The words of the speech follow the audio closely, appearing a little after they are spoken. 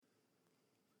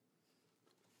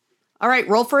All right,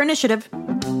 roll for initiative.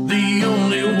 The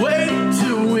only way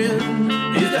to win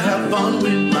is to have fun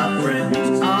with my friends.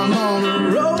 I'm on a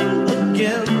roll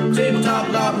again. Tabletop,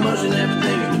 live motion,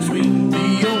 everything in between.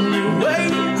 The only way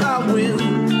I win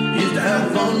is to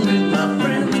have fun with my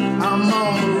friends. I'm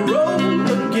on a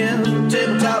roll again.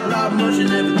 Tabletop, live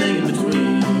motion, everything in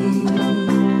between.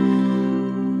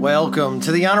 Welcome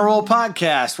to the Honor Roll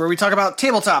Podcast, where we talk about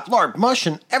tabletop, LARP, mush,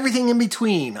 and everything in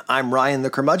between. I'm Ryan the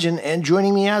Curmudgeon, and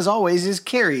joining me as always is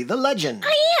Carrie the Legend.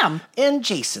 I am. And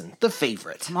Jason the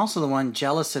Favorite. I'm also the one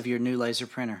jealous of your new laser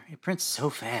printer. It prints so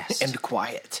fast. And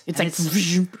quiet. It's And like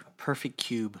it's a perfect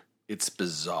cube. It's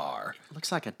bizarre. It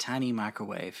looks like a tiny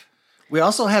microwave. We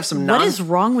also have some what is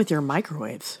wrong with your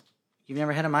microwaves? You've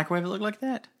never had a microwave that looked like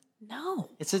that? No.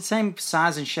 It's the same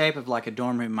size and shape of like a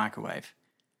dorm room microwave.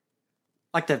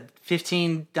 Like the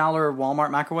 $15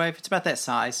 Walmart microwave. It's about that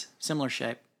size. Similar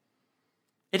shape.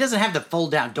 It doesn't have the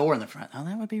fold-down door in the front. Oh,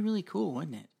 that would be really cool,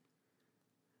 wouldn't it?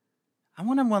 I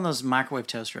want one of those microwave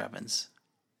toaster ovens.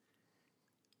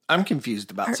 I'm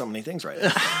confused about so many things right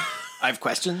now. I have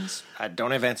questions I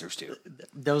don't have answers to.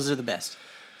 Those are the best.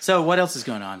 So what else is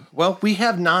going on? Well, we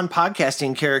have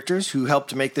non-podcasting characters who help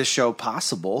to make this show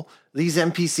possible. These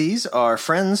NPCs are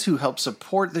friends who help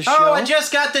support the show. Oh, I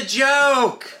just got the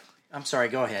joke! I'm sorry,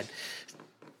 go ahead.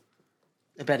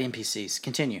 About NPCs.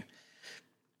 Continue.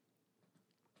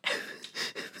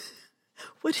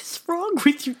 What is wrong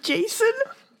with you, Jason?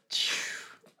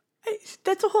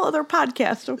 That's a whole other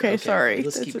podcast. Okay, sorry.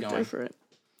 let's That's keep going. different.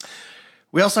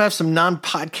 We also have some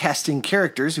non-podcasting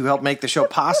characters who help make the show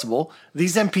possible.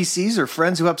 These NPCs are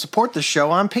friends who help support the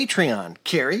show on Patreon.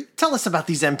 Carrie, tell us about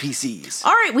these NPCs.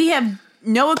 All right, we have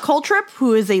Noah Coltrip,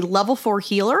 who is a level 4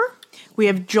 healer. We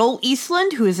have Joel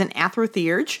Eastland, who is an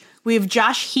Athrotheurge. We have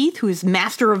Josh Heath, who is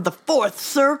Master of the Fourth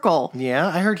Circle. Yeah,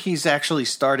 I heard he's actually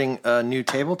starting a new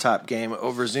tabletop game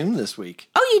over Zoom this week.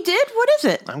 Oh, you did? What is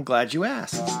it? I'm glad you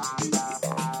asked.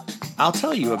 I'll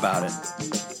tell you about it.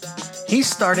 He's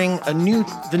starting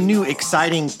the new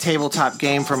exciting tabletop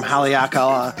game from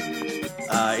Haleakala.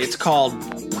 It's called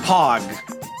Pog.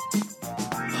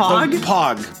 Pog?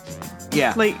 Pog.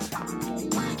 Yeah. Like,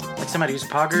 Somebody who's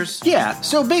poggers? Yeah,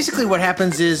 so basically what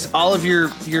happens is all of your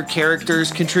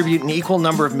characters contribute an equal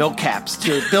number of milk caps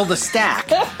to build a stack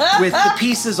with the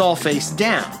pieces all face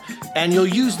down. And you'll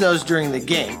use those during the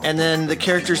game. And then the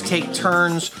characters take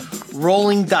turns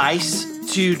rolling dice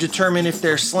to determine if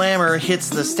their slammer hits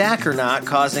the stack or not,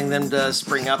 causing them to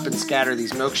spring up and scatter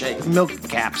these milk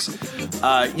caps.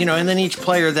 And then each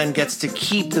player then gets to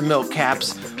keep the milk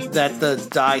caps that the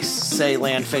dice say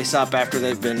land face up after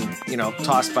they've been,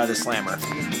 tossed by the slammer.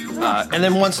 And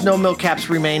then once no milk caps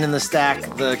remain in the stack,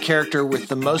 the character with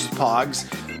the most pogs,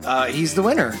 he's the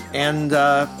winner. And,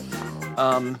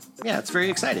 it's very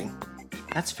exciting.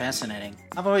 That's fascinating.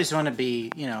 I've always wanted to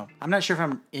be, I'm not sure if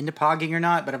I'm into pogging or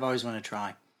not, but I've always wanted to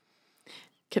try.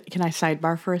 can I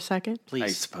sidebar for a second? Please. I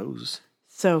suppose.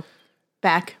 So,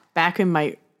 back in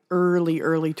my early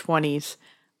 20s,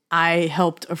 I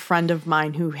helped a friend of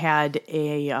mine who had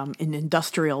an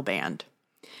industrial band.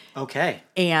 Okay.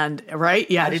 And, right?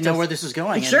 Yeah. I didn't know where this was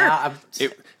going. Sure. And now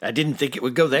I didn't think it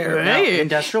would go there. Right. no,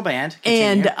 industrial band.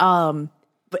 Continue.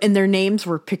 And their names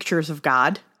were Pictures of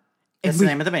God. That's the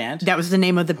name of the band. That was the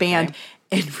name of the band.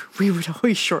 And we would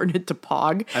always shorten it to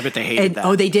Pog. I bet they hated that.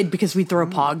 Oh, they did, because we'd throw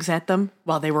Pogs at them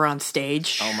while they were on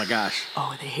stage. Oh my gosh.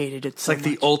 Oh, they hated it It's so like much.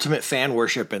 the ultimate fan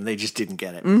worship, and they just didn't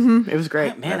get it. It was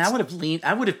great. Man, I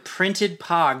would have printed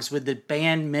Pogs with the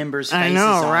band members' faces I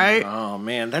know, on right? Oh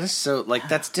man, that is so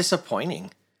that's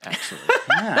disappointing. Actually,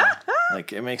 Yeah.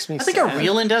 like it makes me. I think a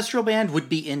real industrial band would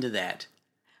be into that.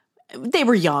 They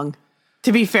were young.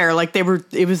 To be fair, like it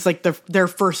was like their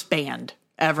first band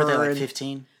ever. Were they like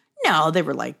 15? No, they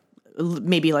were like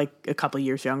maybe like a couple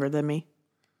years younger than me.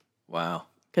 Wow.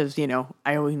 Because,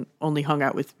 I only hung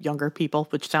out with younger people,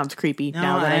 which sounds creepy No,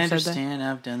 now that I I've said that. understand.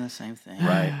 I've done the same thing.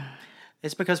 Right.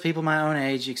 It's because people my own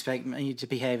age expect me to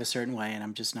behave a certain way, and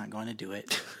I'm just not going to do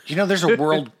it. There's a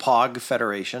World Pog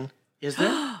Federation. Is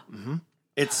there?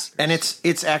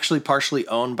 It's actually partially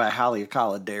owned by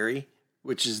Haleakala Dairy,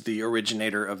 which is the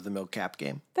originator of the milk cap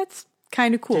game. That's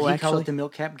kind of cool, Did he actually. call it the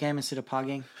milk cap game instead of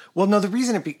pogging? Well, no, the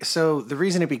reason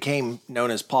it became known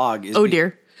as Pog is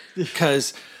Dear.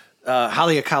 because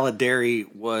Haleakala Dairy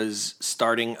was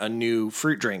starting a new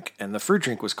fruit drink, and the fruit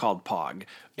drink was called Pog,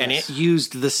 and it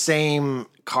used the same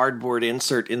cardboard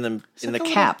insert in the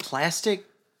cap. Plastic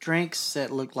drinks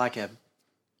that look like a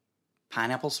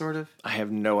pineapple, sort of. I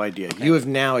have no idea. Okay. You have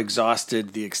now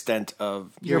exhausted the extent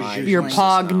of your my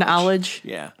Pog knowledge.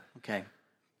 Yeah. Okay.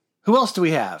 Who else do we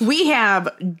have? We have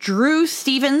Drew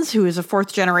Stevens, who is a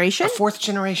fourth generation. Fourth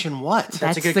generation what?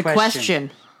 That's a good the question.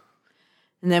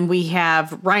 And then we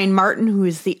have Ryan Martin, who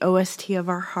is the OST of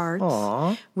our hearts.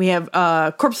 Aww. We have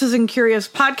Corpses and Curios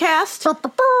podcast.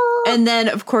 And then,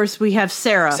 of course, we have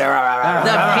Sarah,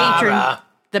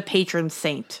 the patron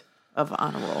saint of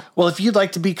Honor Roll. Well, if you'd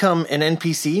like to become an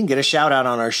NPC and get a shout out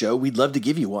on our show, we'd love to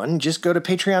give you one. Just go to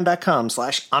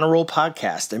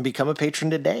patreon.com/honorrollpodcast and become a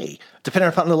patron today. Depending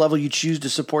upon the level you choose to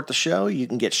support the show, you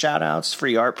can get shout outs,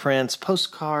 free art prints,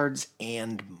 postcards,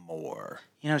 and more.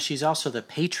 You know, she's also the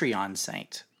Patreon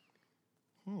saint.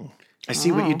 I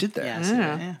see what you did there.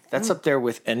 Yeah, yeah. That's up there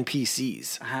with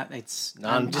NPCs, It's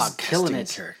I'm just killing it.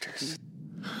 characters.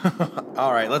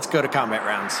 All right, let's go to combat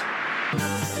rounds.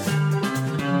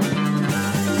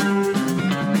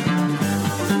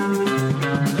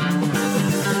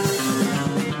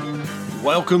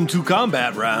 Welcome to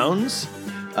combat rounds.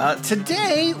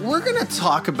 Today, we're going to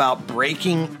talk about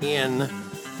breaking in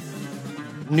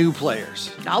new players.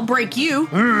 I'll break you.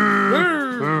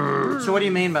 So what do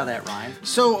you mean by that, Ryan?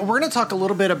 So we're going to talk a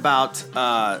little bit about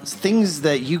things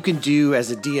that you can do as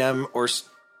a DM or...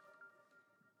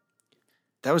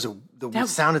 That was the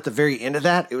sound at the very end of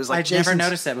that. It was like I've never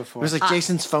noticed that before. It was like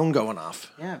Jason's phone going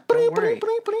off. Yeah, don't worry.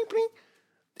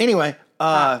 Anyway,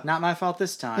 Not my fault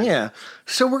this time. yeah.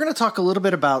 So we're going to talk a little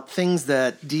bit about things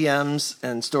that DMs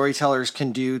and storytellers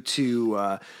can do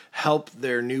to help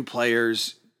their new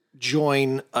players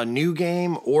join a new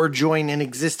game or join an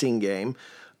existing game.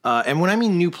 And when I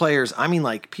mean new players, I mean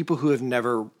like people who have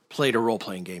never played a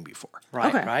role-playing game before.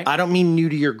 Right, Okay. right? I don't mean new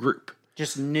to your group.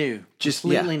 Just new. Just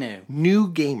completely yeah, new.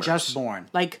 New gamers. Just born.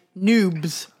 Like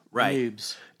noobs. right.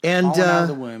 Noobs. And Falling out of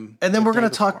the womb and then the we're going day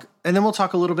to talk, before. and then we'll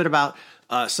talk a little bit about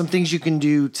some things you can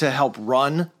do to help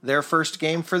run their first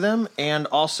game for them, and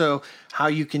also how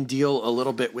you can deal a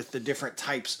little bit with the different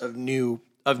types of new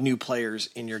players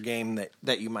in your game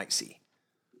that you might see.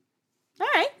 All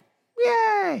right.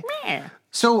 Yay! Yeah.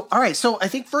 So, all right. So, I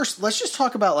think first, let's just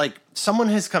talk about like someone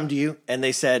has come to you and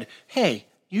they said, "Hey,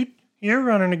 you're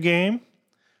running a game.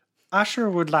 I sure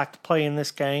would like to play in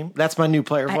this game." That's my new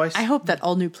player voice. I hope that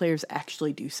all new players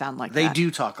actually do sound like They that. do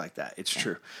talk like that. It's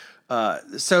true.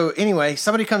 So anyway,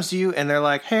 somebody comes to you and they're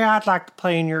like, "Hey, I'd like to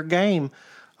play in your game.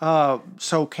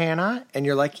 So can I?" And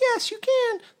you're like, "Yes, you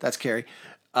can." That's Carrie.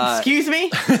 Excuse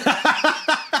me?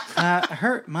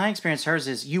 My experience, hers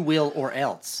is you will or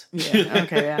else. Yeah.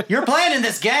 Okay, yeah. You're playing in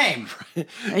this game.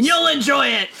 And you'll enjoy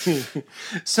it.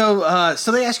 So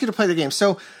they ask you to play the game.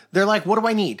 So they're like, "What do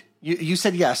I need?" You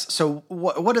said yes. So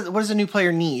what does a new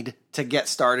player need to get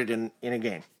started in a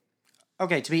game?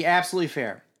 Okay, to be absolutely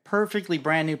fair, perfectly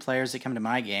brand new players that come to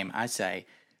my game, I say,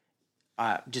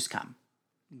 just come.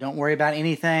 Don't worry about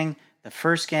anything. The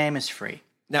first game is free.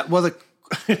 Now, well,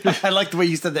 I like the way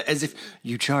you said that, as if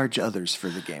you charge others for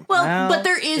the game. Well, but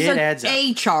there it is adds up.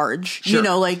 a charge. Sure. You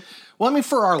know, like Well, I mean,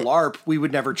 for our LARP, we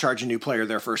would never charge a new player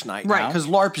their first night, Right. Because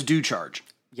LARPs do charge.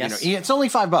 Yes. You know, it's only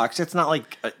 $5. It's not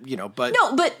like but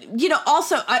no, but you know,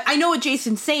 also I know what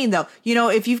Jason's saying though. You know,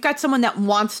 if you've got someone that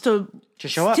wants to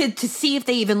show up. to see if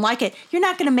they even like it, you're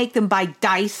not going to make them buy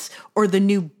dice or the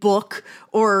new book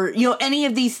or you know any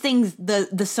of these things.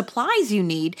 The supplies you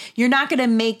need, you're not going to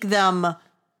make them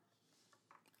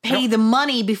pay the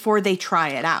money before they try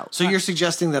it out. So you're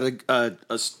suggesting that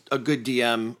a good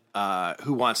DM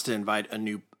who wants to invite a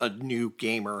new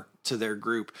gamer to their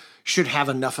group should have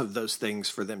enough of those things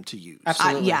for them to use.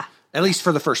 Absolutely. Yeah. At least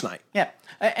for the first night. Yeah,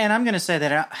 and I'm going to say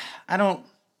that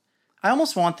I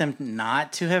almost want them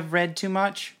not to have read too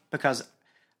much because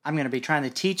I'm going to be trying to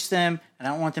teach them, and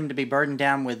I don't want them to be burdened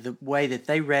down with the way that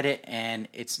they read it, and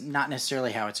it's not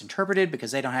necessarily how it's interpreted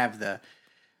because they don't have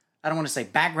I don't want to say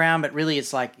background, but really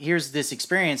it's like, here's this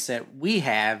experience that we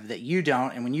have that you don't,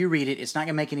 and when you read it, it's not going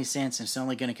to make any sense, and it's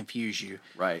only going to confuse you.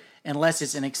 Right. Unless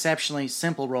it's an exceptionally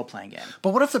simple role-playing game.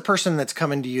 But what if the person that's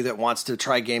coming to you that wants to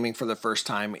try gaming for the first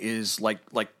time is like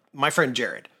my friend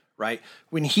Jared, right?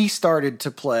 When he started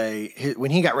to play, when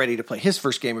he got ready to play his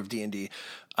first game of D&D,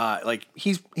 like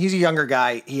he's a younger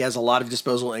guy. He has a lot of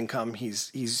disposable income.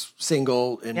 He's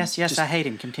single. And Yes, I hate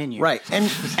him. Continue. Right.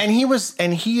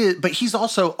 But he's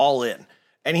also all in.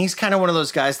 And he's kind of one of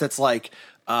those guys that's like,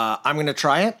 I'm going to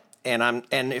try it. And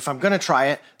if I'm going to try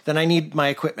it, then I need my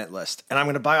equipment list, and I'm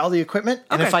going to buy all the equipment.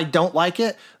 And Okay. if I don't like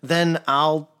it, then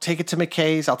I'll take it to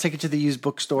McKay's. I'll take it to the used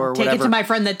bookstore or Take whatever. it to my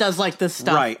friend that does like this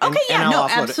stuff. Right. Okay. and Yeah. I'll No.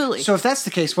 offload it. Absolutely. So if that's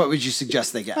the case, what would you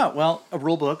suggest they get? Oh, well, a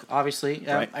rule book, obviously.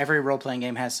 Right. Every role-playing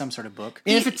game has some sort of book.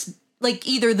 And if it's like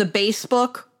either the base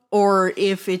book or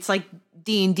if it's like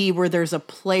D&D where there's a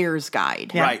player's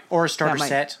guide. Yeah. Right. Or a starter That might-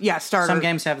 set. yeah, starter. Some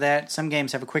games have that. Some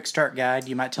games have a quick start guide.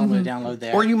 You might tell them to download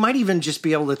that. Or you might even just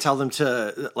be able to tell them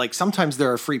to, like, sometimes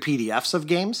there are free PDFs of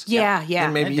games. Yeah, yeah.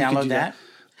 And maybe And you could download do that.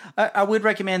 I would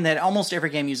recommend that almost every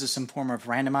game uses some form of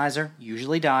randomizer,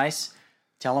 usually dice.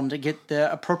 Tell them to get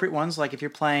the appropriate ones. Like if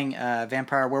you're playing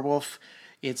Vampire Werewolf,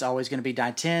 it's always going to be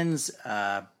die 10s.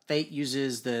 Fate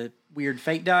uses the weird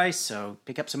Fate dice, so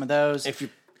pick up some of those. If you-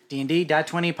 D&D, die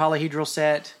 20, polyhedral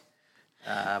set.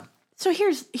 So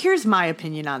here's my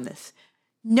opinion on this.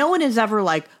 No one is ever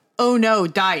like, oh no,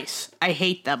 dice. I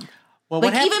hate them. Well,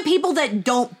 Like what even people that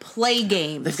don't play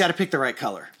games. They've got to pick the right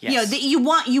color. Yes. You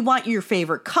know, you want your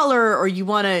favorite color, or you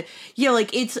want to, you know,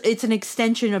 like it's an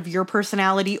extension of your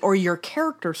personality or your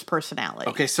character's personality.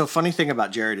 Okay, so funny thing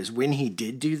about Jared is when he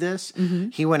did do this,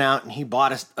 he went out and he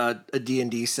bought a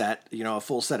D&D set, you know, a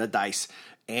full set of dice,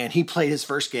 and he played his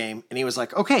first game, and he was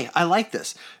like, okay, I like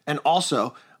this. And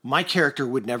also, my character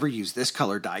would never use this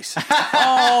color dice.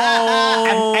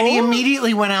 And he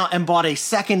immediately went out and bought a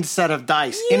second set of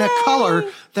dice in a color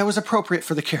that was appropriate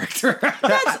for the character.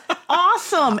 That's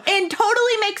awesome and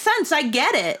totally makes sense. I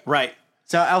get it. Right.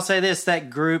 So I'll say this, that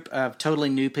group of totally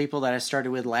new people that I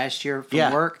started with last year from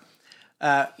Yeah. work,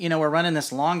 you know, we're running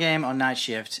this long game on night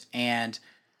shift, and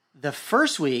the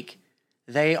first week,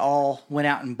 they all went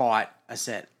out and bought a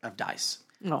set of dice.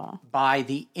 Aw. By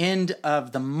the end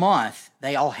of the month,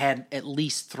 they all had at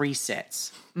least 3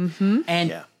 sets. Mm-hmm. And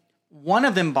Yeah. one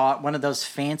of them bought one of those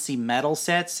fancy metal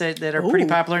sets that are pretty Ooh.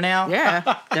 popular now.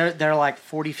 Yeah. They're like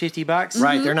 $40-$50.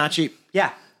 Right, they're not cheap.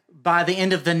 Yeah. By the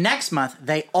end of the next month,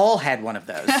 they all had one of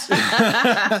those.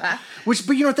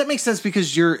 But you know what? That makes sense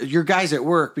because you're guys at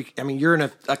work. I mean, you're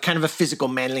in a kind of a physical,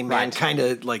 manly man, Right. kind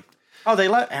of like. Oh, they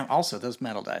love, and also those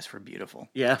metal dice were beautiful.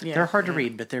 Yeah. They're hard to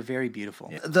read, but they're very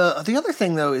beautiful. The other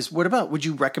thing though is, what about? Would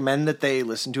you recommend that they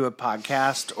listen to a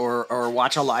podcast or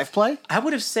watch a live play? I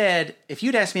would have said, if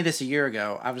you'd asked me this a year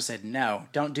ago, I would have said, no,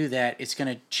 don't do that. It's going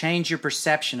to change your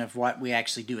perception of what we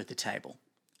actually do at the table.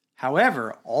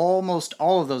 However, almost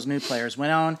all of those new players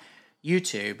went on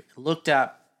YouTube, looked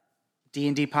up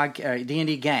D&D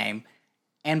D&D game,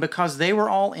 and because they were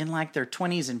all in like their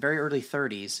 20s and very early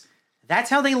 30s, that's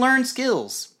how they learned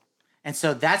skills. And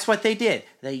so that's what they did.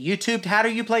 They YouTubed how do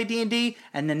you play D&D,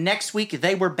 and the next week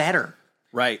they were better.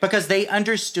 Right. Because they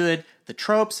understood the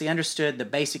tropes, they understood the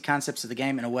basic concepts of the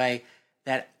game in a way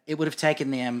that it would have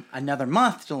taken them another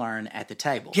month to learn at the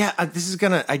table. Yeah,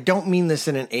 I don't mean this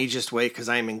in an ageist way because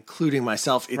I'm including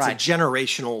myself. It's Right. a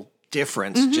generational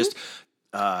difference. Just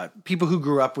people who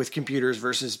grew up with computers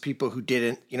versus people who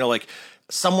didn't. You know, like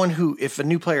someone who, if a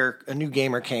new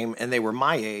gamer came and they were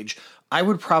my age, I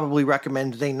would probably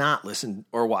recommend they not listen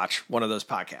or watch one of those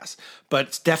podcasts. But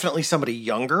it's definitely somebody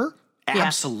younger.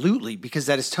 Absolutely, because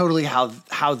that is totally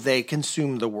how they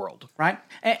consume the world. Right?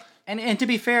 And to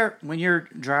be fair, when your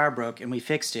dryer broke and we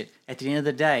fixed it, at the end of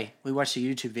the day, we watched a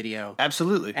YouTube video.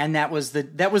 Absolutely. And that was the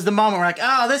moment we're like,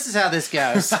 oh, this is how this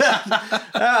goes.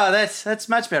 Oh, that's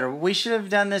much better. We should have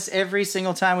done this every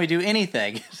single time we do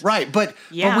anything. Right, but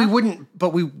Yeah. we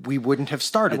wouldn't have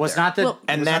started. It was there. not the Well,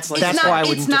 and that's It's why I not,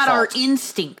 wouldn't it's not our default.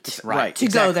 instinct Right, to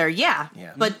exactly. go there. Yeah.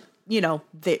 But, you know,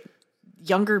 the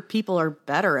younger people are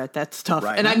better at that stuff.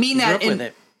 Right. And I mean You grew that up in, with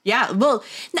it. yeah, well,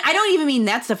 I don't even mean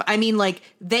that stuff. I mean, like,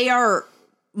 they are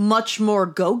much more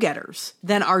go-getters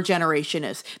than our generation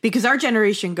is, because our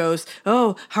generation goes,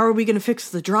 oh, how are we going to fix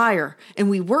the dryer? And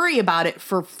we worry about it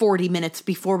for 40 minutes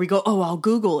before we go, oh, I'll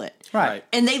Google it. Right.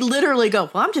 And they literally go,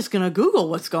 well, I'm just going to Google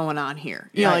what's going on here.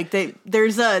 You know, like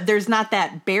there's not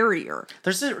that barrier.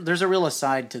 There's a real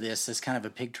aside to this. It's kind of a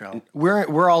pig trail.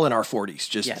 We're all in our 40s.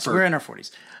 Just Yes, for, we're in our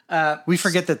 40s. we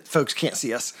forget that folks can't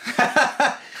see us.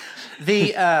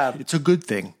 It's a good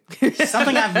thing.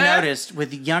 Something I've noticed with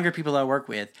the younger people I work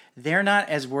with, they're not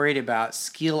as worried about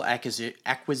skill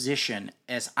acquisition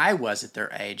as I was at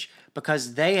their age,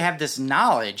 because they have this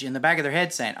knowledge in the back of their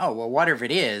head saying, oh, well, whatever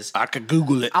it is, I could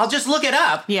Google it. I'll just look it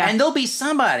up. Yeah. And there'll be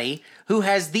somebody who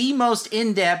has the most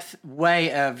in-depth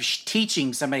way of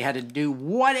teaching somebody how to do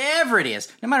whatever it is.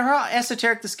 No matter how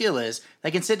esoteric the skill is,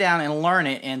 they can sit down and learn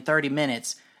it in 30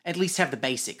 minutes, at least have the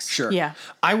basics. Sure. Yeah.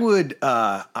 I would,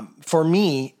 for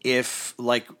me, if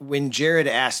like when Jared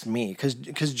asked me, because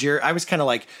Jared, I was kind of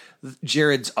like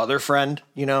Jared's other friend,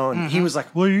 you know, and he was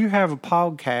like, well, you have a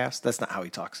podcast. That's not how he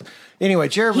talks. Anyway,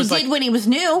 Jared He was did like, when he was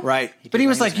new. right. But he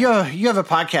was like, yo, you have a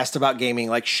podcast about gaming.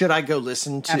 Like, should I go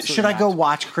listen to, Absolutely should I go not.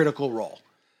 watch Critical Role?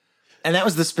 And that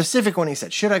was the specific one he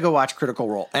said, should I go watch Critical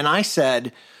Role? And I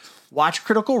said, watch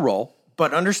Critical Role,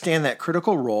 but understand that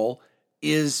Critical Role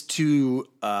is to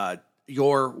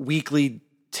your weekly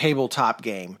tabletop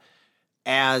game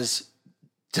as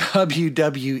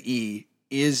WWE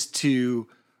is to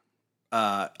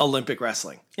Olympic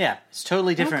wrestling. Yeah, it's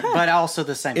totally different, but also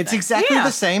the same It's thing. exactly Yeah.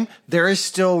 the same. There is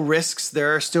still risks,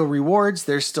 there are still rewards,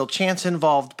 there's still chance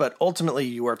involved, but ultimately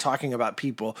you are talking about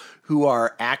people who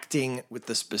are acting with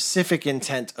the specific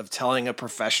intent of telling a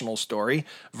professional story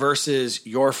versus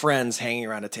your friends hanging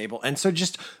around a table. And so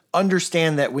just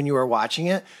understand that when you are watching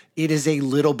it, it is a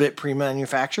little bit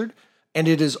pre-manufactured, and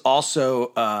it is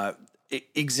also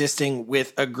existing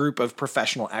with a group of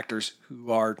professional actors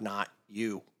who are not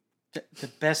you. The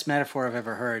best metaphor I've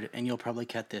ever heard, and you'll probably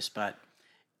cut this, but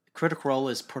Critical Role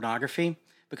is pornography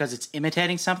because it's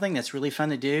imitating something that's really fun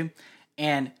to do,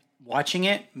 and watching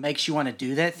it makes you want to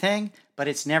do that thing, but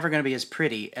it's never going to be as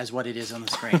pretty as what it is on the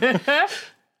screen.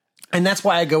 And that's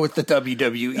why I go with the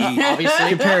WWE Obviously.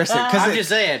 comparison. I'm just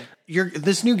saying.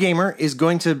 This new gamer is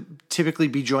going to typically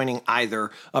be joining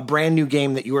either a brand new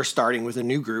game that you are starting with a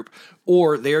new group,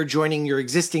 or they are joining your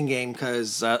existing game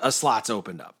because a slot's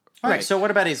opened up. All right, so what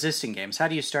about existing games? How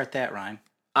do you start that, Ryan?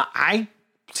 I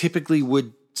typically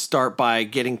would start by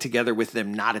getting together with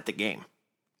them not at the game.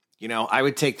 You know, I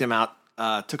would take them out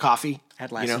to coffee. At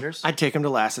You know, Lassiter's? I'd take them to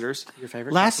Lassiter's. Your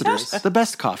favorite Lassiter's, coffee place? the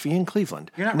best coffee in Cleveland.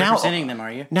 You're not representing them,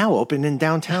 are you? Now open in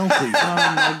downtown Cleveland.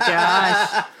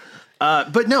 Gosh.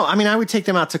 But no, I mean, I would take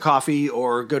them out to coffee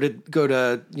or go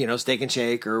to Steak and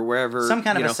Shake or wherever. Some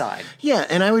kind of you know. aside. Yeah,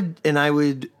 and I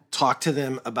would talk to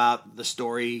them about the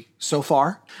story so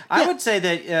far. I would say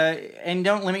that, and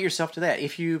don't limit yourself to that.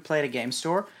 If you play at a game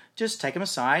store, just take them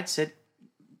aside, sit,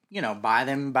 buy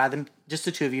them, just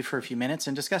the two of you for a few minutes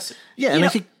and discuss it. Yeah, and I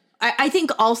think I think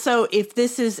also if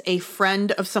this is a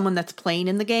friend of someone that's playing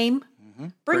in the game,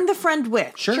 bring the friend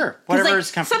with. Sure. 'Cause, Whatever like,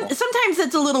 is comfortable. sometimes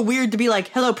it's a little weird to be like,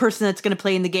 hello, person that's going to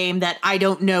play in the game that I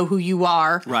don't know who you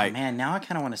are. right. Man, now I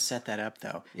kind of want to set that up,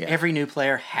 though. Every new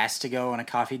player has to go on a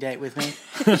coffee date with me.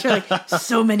 You're like,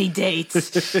 so many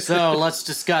dates. So let's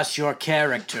discuss your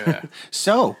character.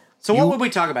 So What would we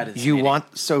talk about at this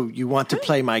meeting? you want to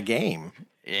play my game?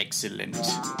 Excellent.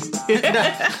 Damn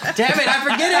it, I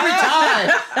forget every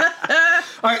time.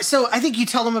 All right, so I think you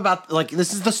tell them about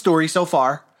this is the story so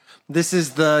far. This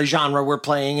is the genre we're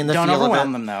playing in the Don't feel of overwhelm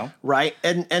it, them, though. right?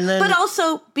 And then But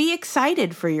also be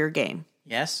excited for your game.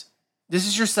 Yes? this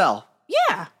is your cell.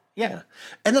 Yeah. Yeah.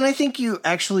 And then I think you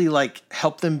actually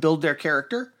help them build their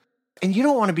character. And you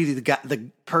don't want to be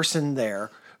the person there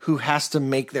who has to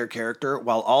make their character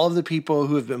while all of the people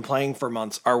who have been playing for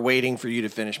months are waiting for you to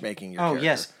finish making your Oh, character.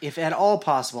 yes. If at all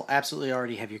possible, absolutely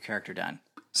already have your character done.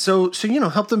 So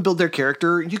help them build their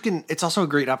character. It's also a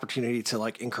great opportunity to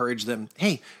encourage them,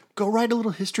 hey, go write a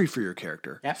little history for your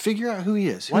character. Yep. Figure out who he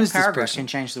is. Who One is this paragraph person? can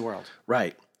change the world.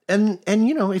 Right. And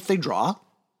if they draw,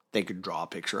 they could draw a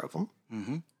picture of them.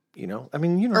 Mm-hmm.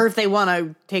 Or if they want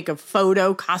to take a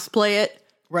photo, cosplay it.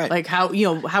 Right. Like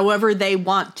however they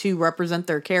want to represent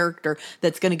their character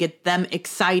that's going to get them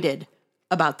excited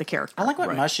about the character. I like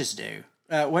what mushes do.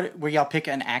 Where y'all pick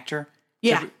an actor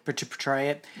Yeah. to portray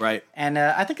it. Right. And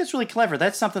I think it's really clever.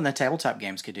 That's something that tabletop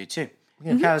games could do too.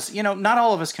 Because, not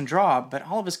all of us can draw, but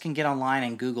all of us can get online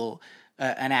and Google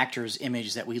an actor's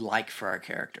image that we like for our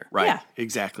character. Right. Yeah.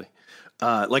 Exactly.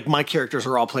 My characters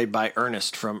are all played by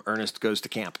Ernest from Ernest Goes to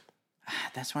Camp.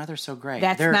 That's why they're so great.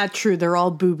 That's They're- not true. They're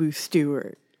all Boo Boo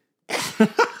Stewart.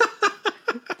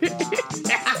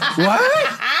 What?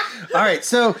 All right.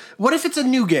 So what if it's a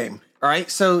new game? All right.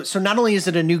 So not only is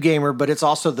it a new gamer, but it's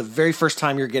also the very first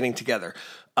time you're getting together.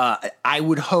 I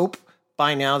would hope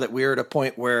by now that we're at a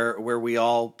point where we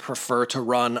all prefer to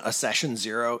run a session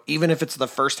 0, even if it's the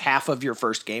first half of your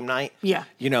first game night. Yeah.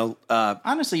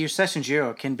 Honestly, your session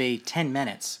 0 can be 10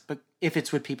 minutes, but if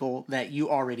it's with people that you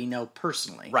already know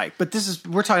personally. Right. But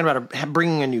we're talking about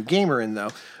bringing a new gamer in though.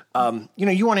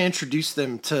 You want to introduce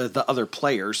them to the other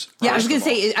players. Yeah, I was first going to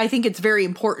of all. say, I think it's very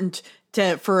important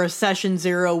for a session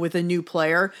 0 with a new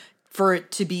player for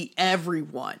it to be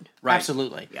everyone. Right.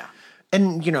 Absolutely. Yeah.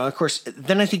 And, of course,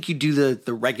 then I think you do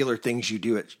the regular things you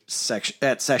do at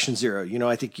session 0.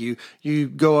 I think you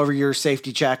go over your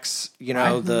safety checks,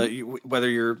 whether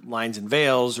you're lines and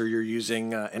veils or you're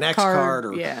using an X card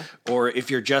or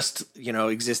if you're just,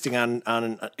 existing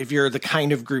if you're the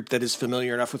kind of group that is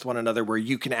familiar enough with one another where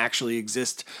you can actually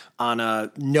exist on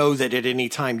know that at any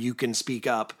time you can speak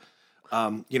up.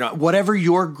 Whatever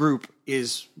your group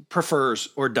prefers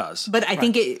or does. But I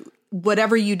think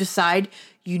whatever you decide,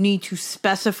 you need to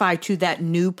specify to that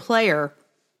new player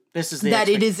This is the that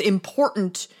it is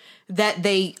important that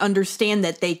they understand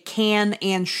that they can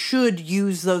and should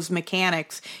use those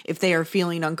mechanics if they are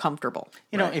feeling uncomfortable.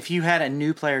 If you had a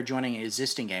new player joining an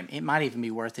existing game, it might even be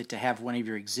worth it to have one of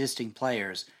your existing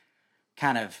players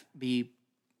kind of be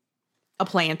A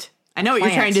plant. I know what you're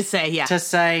plant trying to say. Yeah. To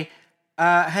say,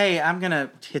 hey, I'm going to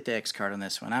hit the X card on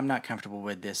this one. I'm not comfortable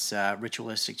with this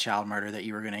ritualistic child murder that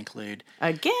you were going to include.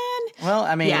 Again. Well,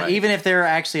 I mean, Yeah. even if they're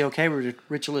actually okay with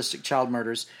ritualistic child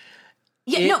murders,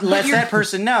 Yeah. it No. But lets you're, that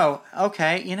person know,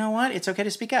 okay, you know what? It's okay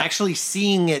to speak up. Actually,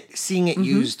 seeing it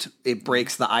used, it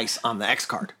breaks the ice on the X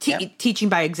card. teaching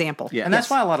by example. Yeah. And that's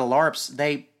why a lot of LARPs,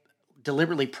 they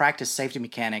deliberately practice safety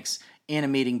mechanics in a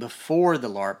meeting before the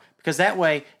LARP, because that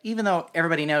way, even though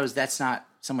everybody knows that's not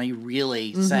somebody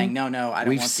really saying, no, I don't want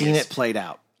We've this. seen it played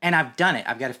out. And I've done it.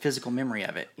 I've got a physical memory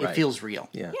of it. It Right. feels real.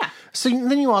 Yeah. Yeah. So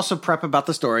then you also prep about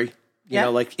the story. You Yeah.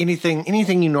 know, like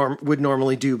anything you would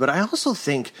normally do. But I also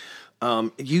think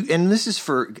and this is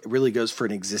really goes for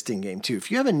an existing game too. If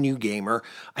you have a new gamer,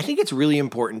 I think it's really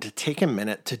important to take a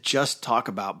minute to just talk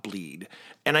about bleed.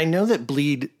 And I know that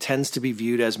bleed tends to be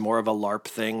viewed as more of a LARP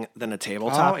thing than a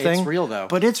tabletop it's thing. real, though.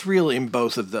 But it's real in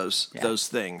both of those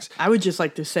things. I would just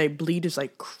like to say bleed is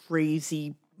like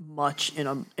crazy much in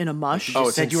a mush. You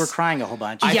it's said you were ins- crying a whole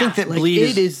bunch. I think that like, bleed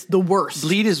it is the worst.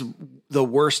 Bleed is the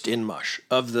worst in mush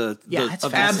of the. Yeah, the, it's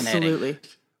of the- fascinating. absolutely.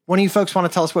 One of you folks want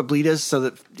to tell us what bleed is, so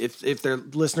that if their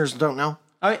listeners don't know,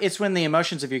 It's when the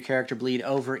emotions of your character bleed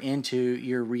over into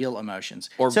your real emotions.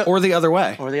 or the other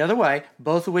way. Or the other way,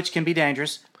 both of which can be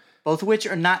dangerous, both of which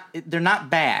they're not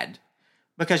bad,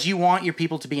 because you want your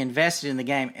people to be invested in the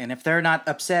game, and if they're not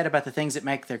upset about the things that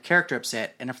make their character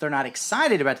upset, and if they're not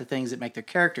excited about the things that make their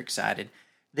character excited,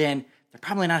 then they're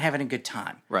probably not having a good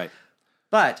time. Right.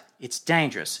 But it's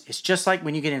dangerous. It's just like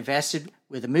when you get invested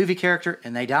with a movie character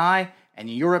and they die and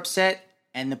you're upset,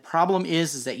 and the problem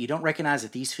is that you don't recognize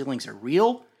that these feelings are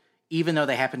real, even though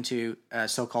they happen to a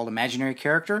so-called imaginary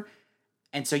character.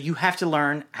 And so you have to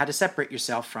learn how to separate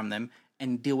yourself from them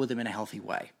and deal with them in a healthy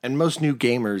way. And most new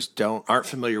gamers aren't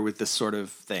familiar with this sort of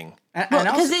thing. And Well,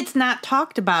 also, because it's not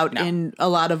talked about in a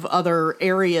lot of other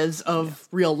areas of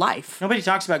real life. nobody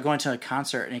talks about going to a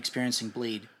concert and experiencing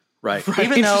bleed. Right.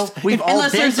 Even though we've all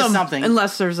been to something.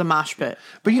 Unless there's a mosh pit.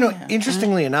 But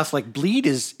interestingly enough, like bleed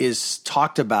is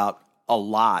talked about a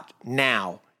lot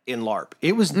now in LARP.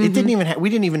 It didn't even we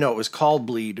didn't even know it was called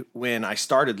bleed when I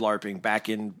started LARPing back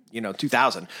in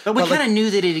 2000. But we kind of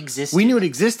knew that it existed. we knew it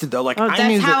existed though. Like Oh, I that's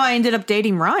knew how that, I ended up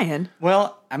dating Ryan.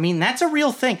 Well, I mean, that's a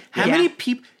real thing. How Yeah. many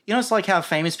people, it's like how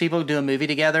famous people do a movie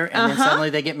together and then suddenly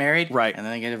they get married. Right. And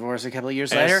then they get divorced a couple of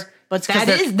years later. But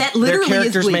their- that literally their is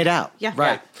characters bleed. made out. Yeah.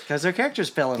 Right. Because their characters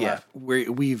fell in Yeah, love.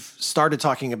 we've started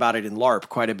talking about it in LARP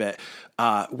quite a bit.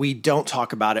 We don't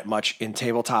talk about it much in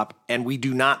tabletop, and we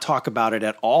do not talk about it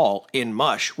at all in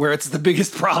Mush, where it's the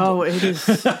biggest problem. Oh, it is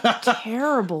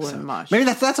terrible in mush. Maybe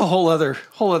that's a whole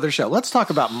other show. Let's talk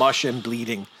about Mush and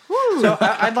bleeding. So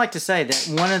I'd like to say that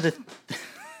one of the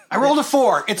I rolled a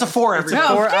 4. It's a 4 every No.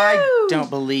 time. Or I don't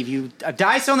believe you. A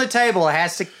dice on the table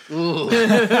has to. Ooh.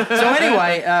 So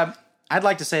anyway, I'd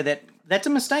like to say that that's a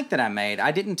mistake that I made.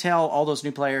 I didn't tell all those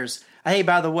new players, hey,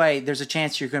 by the way, there's a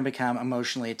chance you're going to become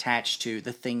emotionally attached to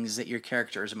the things that your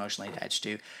character is emotionally attached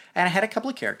to. And I had a couple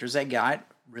of characters that got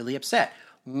really upset.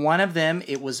 One of them,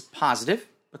 it was positive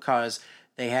because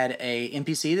they had a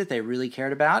NPC that they really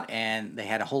cared about, and they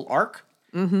had a whole arc.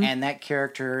 And that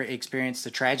character experienced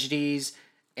the tragedies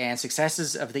and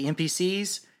successes of the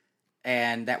NPCs,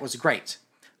 and that was great.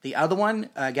 The other one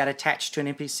got attached to an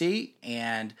NPC,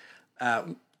 and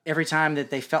every time that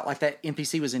they felt like that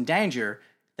NPC was in danger,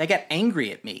 they got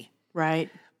angry at me Right.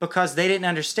 because they didn't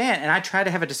understand. And I tried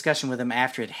to have a discussion with them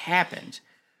after it happened,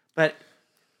 but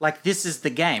like, this is the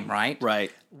game, right?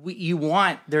 Right. You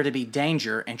want there to be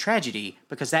danger and tragedy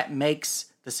because that makes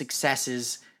the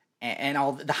successes and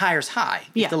all the higher's high.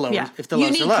 Yeah. If the lower, yeah. if the you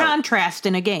low's need are low. contrast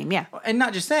in a game. Yeah. And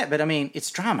not just that, but I mean,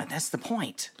 it's drama. That's the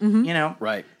point,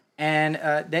 Right. And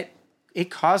that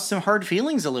it caused some hard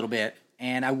feelings a little bit.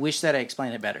 And I wish that I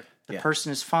explained it better. The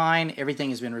person is fine. Everything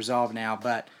has been resolved now,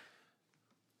 but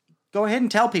go ahead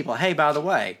and tell people, hey, by the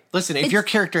way, Listen, if your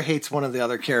character hates one of the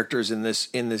other characters in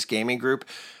this gaming group,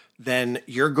 then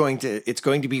it's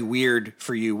going to be weird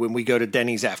for you when we go to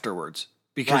Denny's afterwards.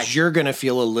 Because Right. you're going to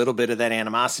feel a little bit of that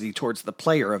animosity towards the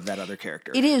player of that other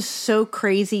character. It is so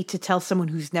crazy to tell someone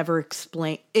who's never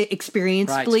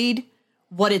experienced Right. bleed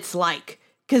what it's like.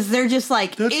 Because they're just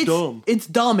like, it's dumb. It's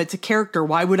dumb. It's a character.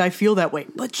 Why would I feel that way?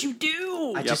 But you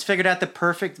do. I just figured out the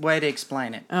perfect way to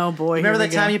explain it. Oh, boy. Remember here that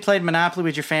we time go. you played Monopoly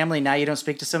with your family and now you don't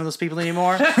speak to some of those people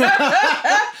anymore?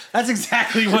 That's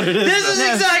exactly what it is. This is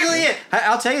exactly it.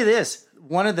 I'll tell you this.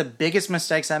 One of the biggest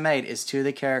mistakes I made is two of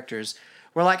the characters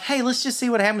were like, hey, let's just see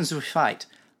what happens if we fight.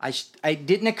 It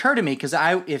didn't occur to me because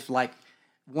if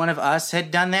one of us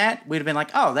had done that, we'd have been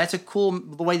like, oh, that's a cool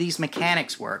the way these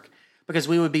mechanics work. because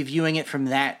we would be viewing it from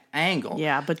that angle.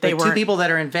 Yeah, but they two weren't. people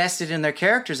that are invested in their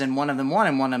characters, and one of them won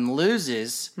and one of them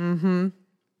loses. Mm-hmm.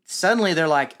 Suddenly they're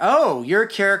like, "Oh, your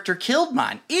character killed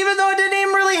mine," even though it didn't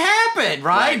even really happen,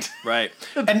 right? Right.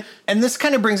 And this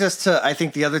kind of brings us to, I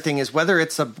think the other thing is, whether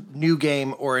it's a new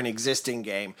game or an existing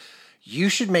game, you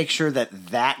should make sure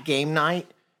that game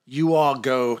night you all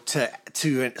go to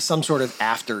some sort of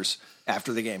afters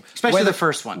after the game, Especially the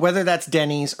first one. whether that's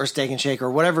Denny's or Steak and Shake or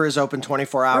whatever is open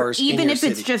 24 hours. Even in your if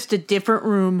it's city. just a different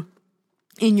room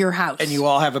in your house. And you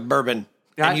all have a bourbon.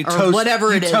 And you Or toast,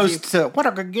 whatever it is. toast to, what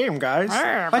a good game, guys.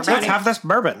 Let's have this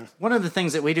bourbon. One of the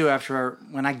things that we do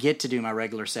when I get to do my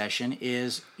regular session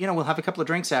is, we'll have a couple of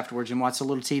drinks afterwards and watch a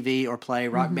little TV or play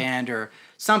Rock Band or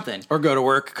something. Or go to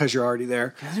work because you're already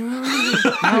there.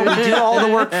 No, we do all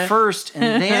the work first,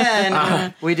 and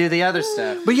then we do the other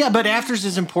stuff. But afters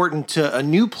is important to a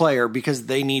new player because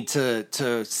they need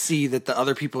to see that the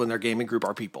other people in their gaming group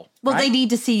are people. Well, they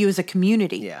need to see you as a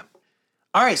community. Yeah.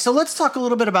 All right, so let's talk a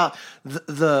little bit about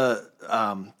the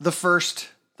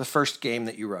first game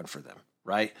that you run for them,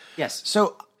 right? Yes.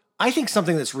 So I think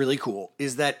something that's really cool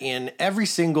is that in every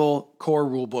single core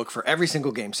rule book for every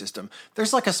single game system,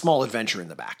 there's like a small adventure in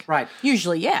the back. Right.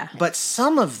 Usually, yeah. But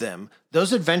some of them,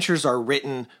 those adventures are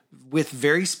written with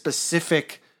very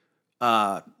specific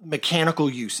mechanical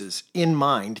uses in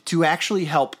mind to actually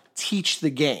help teach the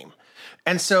game.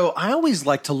 And so I always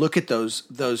like to look at those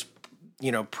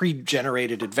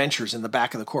pre-generated adventures in the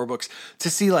back of the core books to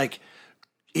see, like,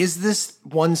 is this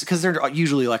one's, because they're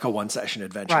usually like a one-session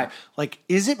adventure. Right. Like,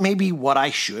 is it maybe what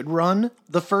I should run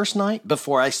the first night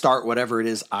before I start whatever it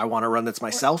is I want to run that's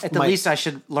myself? At the least, I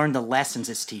should learn the lessons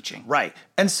it's teaching. Right.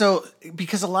 And so,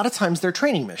 because a lot of times they're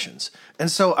training missions.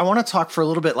 And so I want to talk for a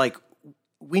little bit, like,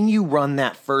 when you run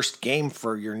that first game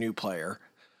for your new player,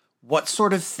 what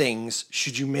sort of things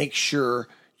should you make sure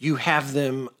you have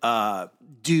them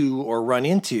do or run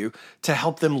into to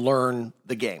help them learn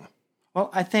the game?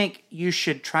 Well, I think you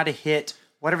should try to hit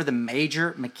whatever the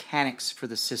major mechanics for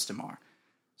the system are.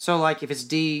 So, like, if it's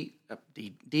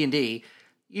D&D,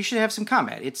 you should have some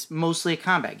combat. It's mostly a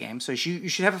combat game, so you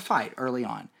should have a fight early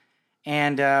on.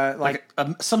 And,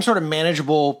 Some sort of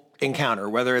manageable encounter,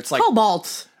 whether it's like...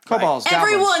 Kobolds. kobolds,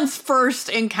 goblins. Everyone's first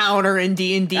encounter in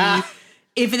D&D,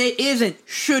 if it isn't,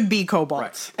 should be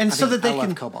kobolds. And so that they I love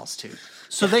can... kobolds, too.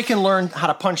 So they can learn how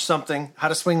to punch something, how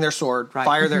to swing their sword,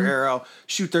 fire their arrow,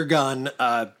 shoot their gun,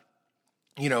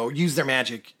 use their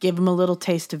magic. Give them a little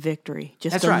taste of victory.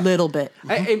 Just That's a right. little bit.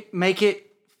 Make it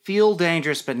feel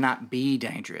dangerous, but not be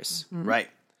dangerous. Right.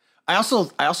 I also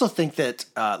think that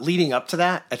leading up to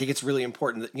that, I think it's really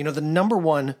important that, the number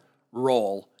one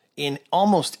role in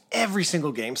almost every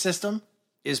single game system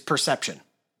is perception.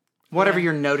 Whatever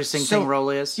your noticing thing role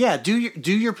is. Yeah, do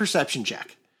your perception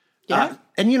check. Yeah.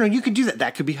 And you could do that.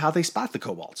 That could be how they spot the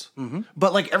kobolds. Mm-hmm.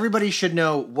 But like everybody should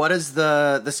know, what is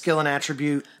the skill and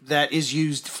attribute that is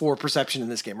used for perception in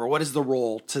this game, or what is the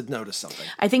role to notice something?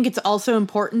 I think it's also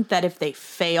important that if they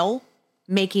fail,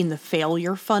 making the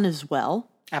failure fun as well.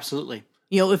 Absolutely.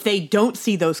 If they don't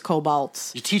see those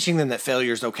kobolds. You're teaching them that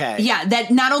failure is okay. Yeah,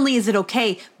 that not only is it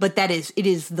okay, but it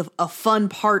is a fun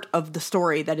part of the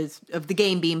story that is of the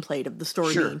game being played, of the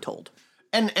story being told.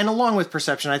 And along with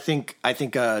perception, I think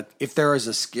if there is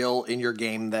a skill in your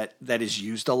game that is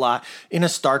used a lot in a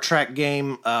Star Trek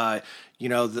game,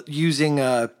 using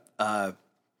a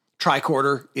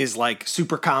tricorder is like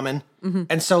super common,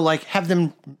 and so like have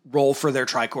them roll for their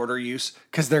tricorder use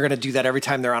because they're going to do that every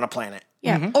time they're on a planet.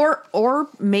 Yeah, or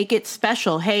make it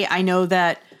special. Hey, I know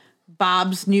that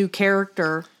Bob's new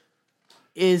character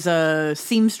is a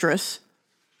seamstress,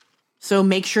 so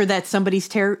make sure that somebody's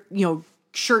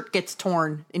shirt gets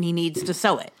torn and he needs to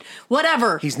sew it.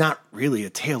 Whatever. He's not really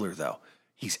a tailor, though.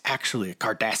 He's actually a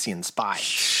Cardassian spy.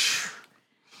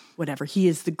 Whatever. He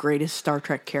is the greatest Star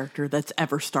Trek character that's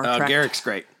ever Star Trek. Garrick's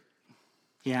great.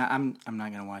 Yeah, I'm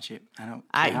not going to watch it. I don't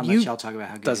care how you- much y'all talk about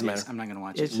how good Doesn't it is. matter. I'm not going to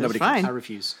watch It's it. just fine. I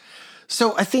refuse.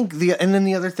 So I think the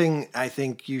other thing I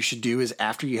think you should do is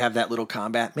after you have that little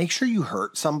combat, make sure you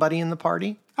hurt somebody in the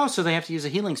party. Oh, so they have to use a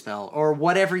healing spell or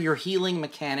whatever your healing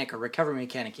mechanic or recovery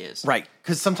mechanic is. Right.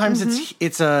 Because sometimes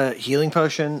it's a healing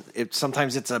potion.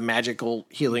 Sometimes it's a magical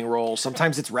healing roll.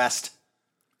 Sometimes it's rest.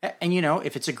 And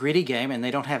if it's a gritty game and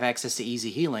they don't have access to easy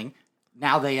healing,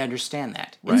 now they understand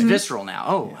that. It's visceral now.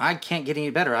 Oh, I can't get any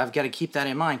better. I've got to keep that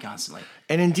in mind constantly.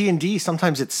 And in D&D,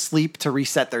 sometimes it's sleep to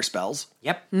reset their spells.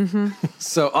 Yep.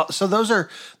 So those are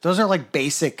like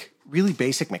basic really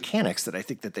basic mechanics that I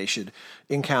think that they should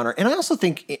encounter. And I also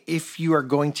think if you are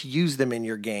going to use them in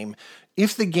your game,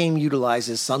 if the game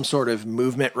utilizes some sort of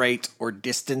movement rate or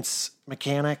distance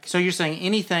mechanic. So you're saying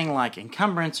anything like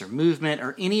encumbrance or movement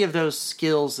or any of those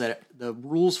skills that the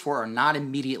rules for are not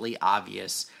immediately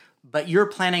obvious, but you're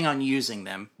planning on using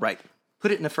them. Right.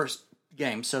 Put it in the first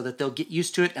game so that they'll get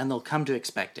used to it and they'll come to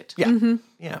expect it. Yeah.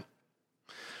 Yeah.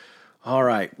 All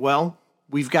right. Well,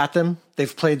 we've got them. They're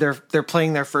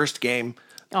playing their first game.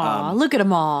 Aw, look at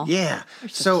them all. Yeah. so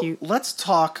So cute. let's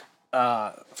talk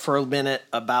for a minute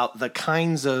about the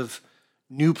kinds of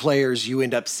new players you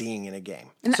end up seeing in a game.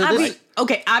 And So this-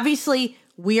 obviously,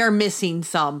 we are missing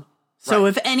some. So Right.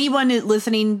 if anyone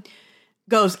listening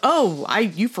goes, "Oh,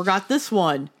 you forgot this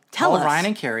one," tell Call us. Ryan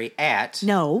and Carrie at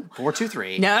No.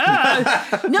 423. No,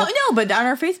 but on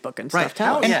our Facebook and stuff. Right.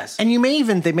 Tell us. Oh, yes. And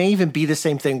they may even be the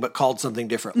same thing, but called something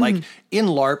different. Like in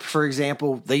LARP, for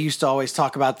example, they used to always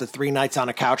talk about the 3 nights on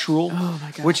a couch rule,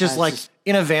 which is like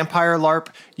in a vampire LARP,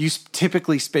 you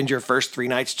typically spend your first 3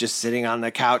 nights just sitting on the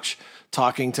couch,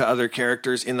 talking to other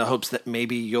characters in the hopes that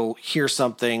maybe you'll hear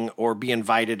something or be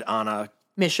invited on a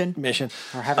Mission.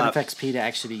 Or have enough XP to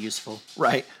actually be useful.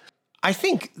 Right. I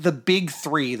think the big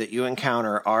 3 that you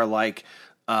encounter are like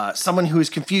someone who is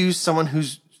confused, someone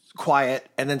who's quiet,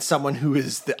 and then someone who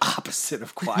is the opposite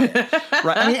of quiet.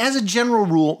 Right. I mean, as a general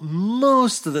rule,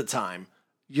 most of the time,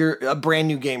 a brand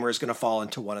new gamer is going to fall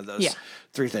into one of those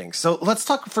 3 things. So let's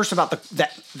talk first about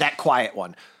that quiet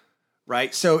one.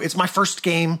 Right. So it's my first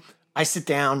game. I sit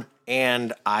down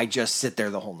and I just sit there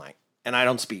the whole night and I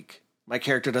don't speak. My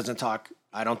character doesn't talk.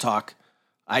 I don't talk.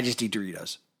 I just eat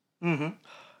Doritos.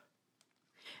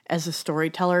 As a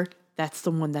storyteller, that's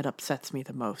the one that upsets me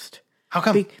the most. How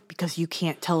come? Because you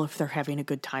can't tell if they're having a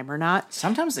good time or not.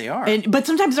 Sometimes they are. But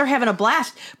sometimes they're having a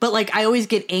blast. But like I always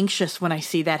get anxious when I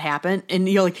see that happen. And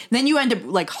you're like, then you end up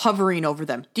like hovering over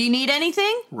them. Do you need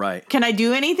anything? Right. Can I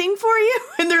do anything for you?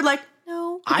 And they're like,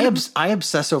 no. I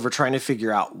obsess over trying to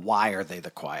figure out why are they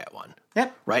the quiet one.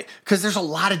 Yep. Right? Because there's a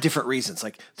lot of different reasons.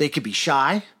 Like they could be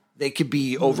shy, they could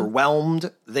be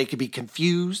overwhelmed, they could be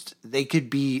confused, they could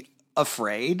be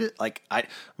afraid. Like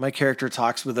my character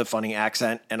talks with a funny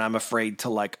accent and I'm afraid to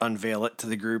like unveil it to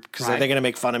the group because are they going to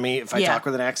make fun of me if I talk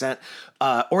with an accent?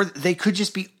 Or they could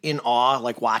just be in awe,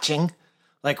 like watching,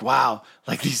 like, wow,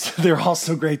 like they're all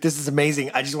so great. This is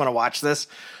amazing. I just want to watch this.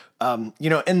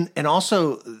 And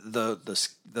also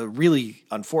the really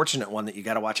unfortunate one that you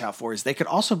got to watch out for is they could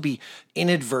also be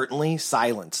inadvertently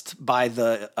silenced by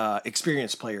the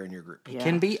experienced player in your group. It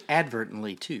can be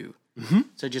advertently too.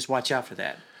 So just watch out for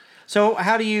that. So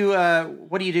how do you,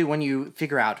 what do you do when you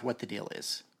figure out what the deal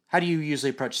is? How do you usually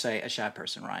approach, say, a shy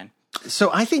person, Ryan? So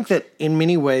I think that in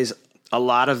many ways, a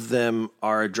lot of them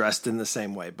are addressed in the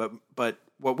same way. But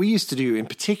what we used to do in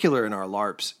particular in our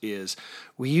LARPs is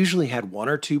we usually had 1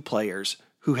 or 2 players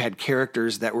who had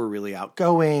characters that were really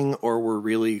outgoing or were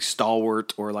really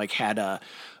stalwart or like had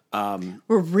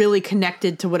We're really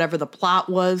connected to whatever the plot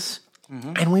was.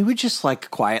 and we would just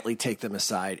like quietly take them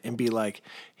aside and be like,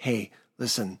 hey,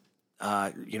 listen,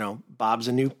 Bob's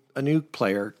a new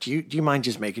player. Do you mind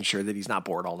just making sure that he's not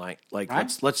bored all night? Like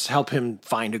let's help him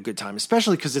find a good time,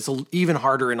 especially because it's even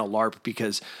harder in a LARP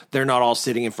because they're not all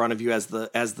sitting in front of you as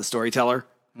the storyteller,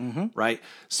 right?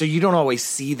 So you don't always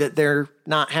see that they're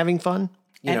not having fun.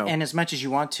 And as much as you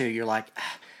want to, you're like,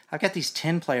 I've got these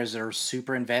 10 players that are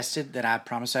super invested that I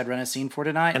promised I'd run a scene for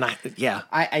tonight. And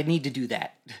I need to do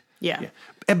that. Yeah.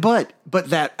 But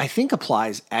that I think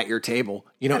applies at your table.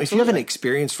 If you have an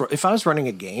experience if I was running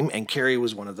a game and Carrie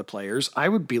was one of the players, I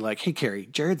would be like, hey, Carrie,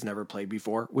 Jared's never played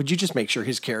before. Would you just make sure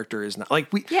his character is not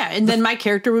like And then my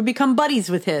character would become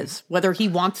buddies with his, whether he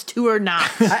wants to or not.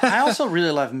 I also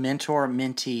really love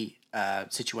mentor-mentee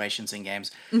situations in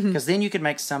games because then you could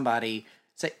make somebody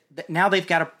say, now they've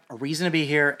got a reason to be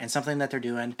here and something that they're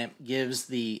doing. It gives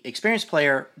the experienced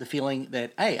player the feeling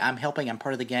that, hey, I'm helping, I'm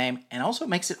part of the game, and also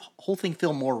makes the whole thing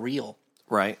feel more real.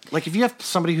 Right. Like if you have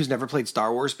somebody who's never played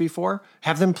Star Wars before,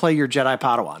 have them play your Jedi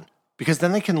Padawan because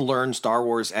then they can learn Star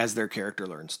Wars as their character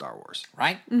learns Star Wars.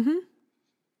 Right? Mm-hmm.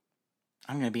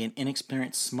 I'm going to be an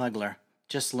inexperienced smuggler,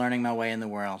 just learning my way in the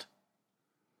world.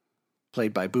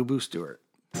 Played by Boo Boo Stewart.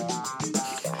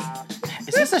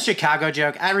 Is this a Chicago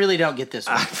joke? I really don't get this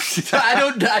one.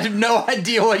 I have no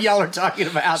idea what y'all are talking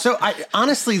about. So I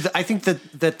think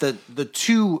that the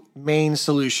 2 main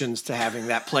solutions to having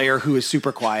that player who is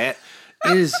super quiet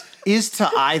is to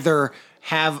either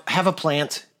have a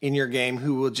plant in your game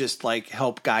who will just like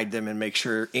help guide them and make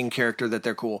sure in character that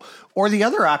they're cool. Or the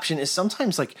other option is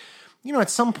sometimes like, at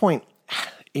some point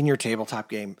in your tabletop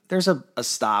game, there's a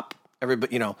stop.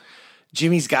 Everybody,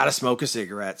 Jimmy's got to smoke a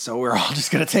cigarette, so we're all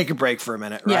just going to take a break for a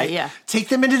minute, right? Yeah. Take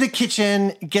them into the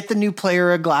kitchen, get the new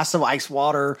player a glass of ice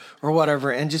water or whatever,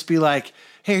 and just be like,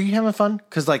 hey, are you having fun?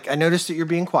 Because, like, I noticed that you're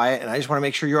being quiet, and I just want to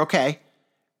make sure you're okay.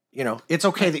 You know, it's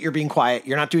okay that you're being quiet.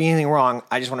 You're not doing anything wrong.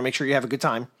 I just want to make sure you have a good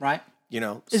time. Right. You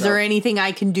know, Is there anything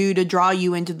I can do to draw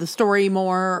you into the story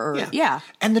more? Or yeah.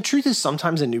 And the truth is,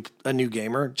 sometimes a new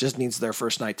gamer just needs their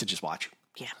first night to just watch.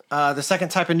 Yeah. The second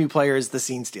type of new player is the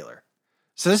scene stealer.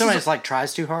 So this Somebody is just like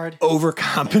tries too hard.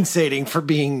 overcompensating for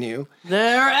being new.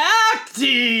 They're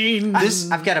acting.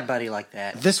 I've got a buddy like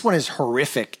that. This one is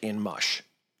horrific in Mush.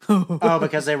 Oh,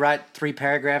 because they write 3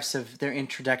 paragraphs of their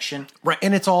introduction. Right.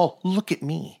 And it's all, look at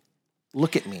me.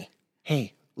 Look at me.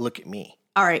 Hey, look at me.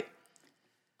 All right.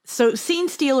 So scene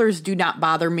stealers do not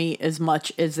bother me as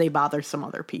much as they bother some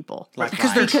other people. Like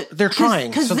Because trying. they're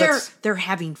trying. Because So they're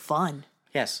having fun.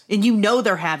 Yes. And you know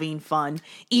they're having fun.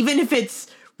 Even if it's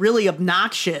really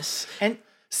obnoxious. And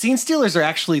scene stealers are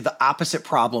actually the opposite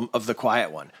problem of the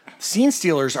quiet one. Scene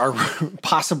stealers are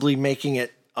possibly making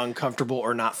it uncomfortable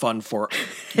or not fun for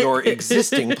your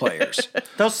existing players.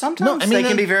 though sometimes they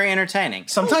can be very entertaining.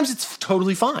 Sometimes it's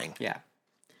totally fine. Yeah.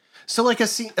 So like a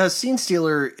scene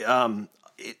stealer,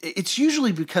 it's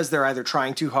usually because they're either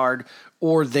trying too hard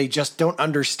or they just don't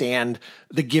understand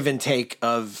the give and take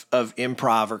of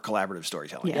improv or collaborative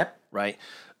storytelling. Yeah. Yep. Right.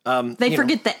 They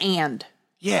forget the and.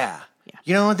 Yeah.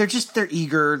 You know, they're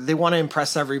eager. They want to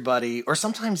impress everybody. Or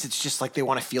sometimes it's just like they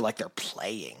want to feel like they're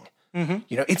playing. Mm-hmm.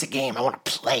 You know, it's a game. I want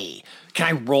to play. Can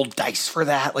I roll dice for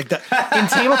that? Like in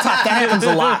tabletop, that happens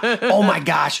a lot. Oh my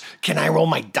gosh, can I roll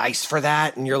my dice for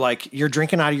that? And you're like, you're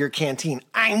drinking out of your canteen.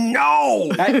 I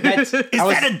know. Is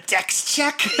that a dex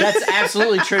check? That's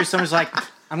absolutely true. Someone's like,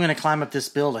 I'm going to climb up this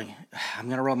building. I'm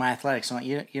going to roll my athletics. I'm like,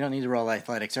 you don't need to roll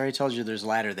athletics. I already told you there's a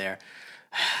ladder there.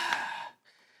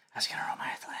 I was going to roll my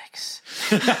athletics.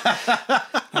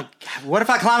 Like, what if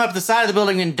I climb up the side of the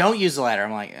building and don't use the ladder?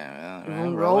 I'm like,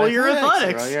 roll your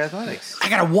athletics. Roll your athletics. I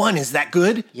got a 1. Is that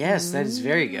good? Yes, that is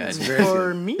very good.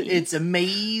 For me. It's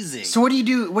amazing. So what do you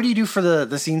do? What do you do for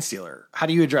the scene stealer? How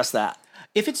do you address that?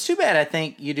 If it's too bad, I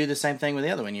think you do the same thing with the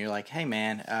other one. You're like, hey,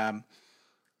 man,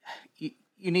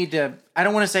 you need to, I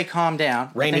don't want to say calm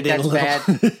down. Rein I think it in a that's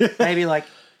little. bad. Maybe like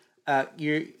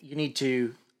you need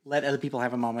to let other people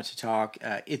have a moment to talk.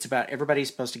 It's about everybody's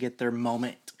supposed to get their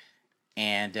moment.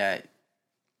 And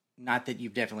not that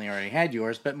you've definitely already had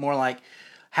yours, but more like,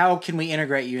 how can we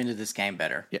integrate you into this game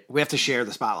better? Yeah, we have to share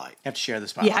the spotlight. You have to share the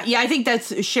spotlight. Yeah, I think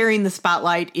that's sharing the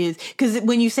spotlight is because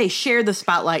when you say share the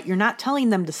spotlight, you're not telling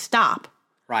them to stop.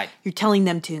 Right. You're telling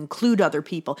them to include other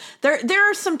people.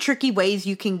 There are some tricky ways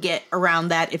you can get around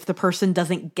that if the person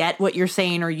doesn't get what you're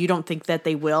saying or you don't think that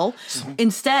they will. Mm-hmm.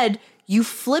 Instead, you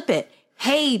flip it.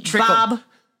 Hey,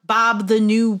 Bob, the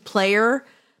new player,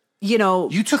 you know.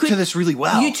 You took to this really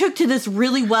well. You took to this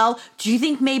really well. Do you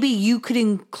think maybe you could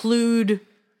include...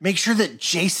 Make sure that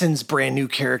Jason's brand new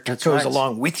character goes right.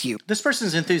 along with you. This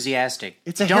person's enthusiastic.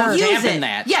 It's a Don't heritage. dampen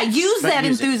that. Yeah, use but that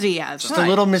use it. enthusiasm. Just a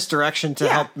little misdirection to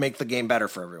help make the game better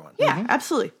for everyone. Yeah,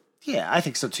 absolutely. Yeah, I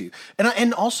think so too.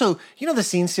 And also, you know, the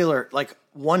scene stealer, like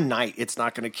one night, it's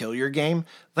not going to kill your game.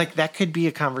 Like that could be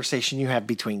a conversation you have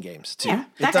between games too. Yeah,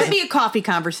 that could be a coffee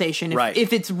conversation Right.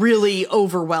 if it's really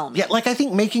overwhelming. Yeah, like I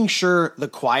think making sure the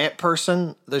quiet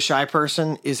person, the shy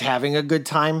person, is having a good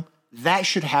time. That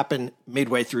should happen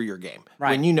midway through your game.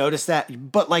 Right. When you notice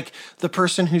that. But like the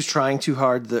person who's trying too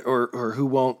hard or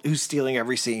who's stealing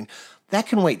every scene, that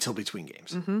can wait till between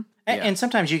games. Mm-hmm. And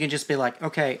sometimes you can just be like,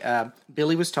 okay,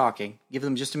 Billy was talking. Give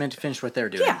them just a minute to finish what they're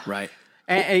doing. Yeah. Right.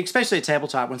 And especially at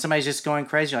tabletop, when somebody's just going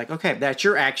crazy, you're like, okay, that's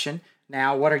your action.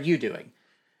 Now, what are you doing?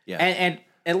 Yeah. And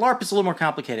at LARP, it's a little more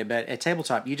complicated, but at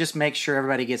tabletop, you just make sure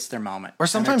everybody gets their moment. Or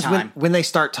sometimes and their time. when they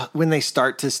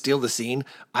start to steal the scene,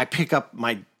 I pick up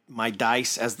my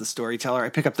dice as the storyteller. I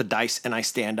pick up the dice and I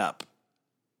stand up.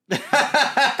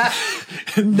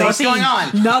 What's going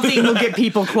on? Nothing will get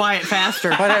people quiet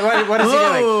faster. What is he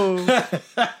doing?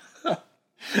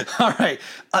 All right.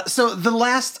 So the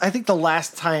last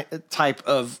type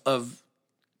of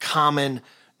common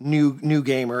new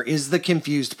gamer is the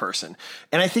confused person.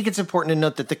 And I think it's important to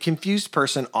note that the confused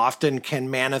person often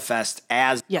can manifest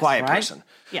as Yes, quiet right? person.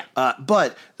 Yeah.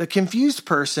 But the confused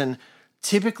person,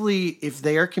 typically, if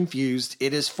they are confused,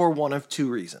 it is for one of two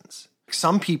reasons.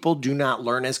 Some people do not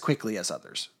learn as quickly as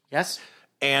others. Yes.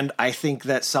 And I think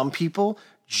that some people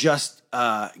just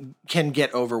can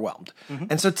get overwhelmed. Mm-hmm.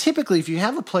 And so typically, if you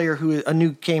have a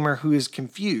new gamer who is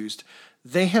confused,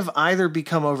 they have either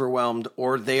become overwhelmed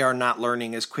or they are not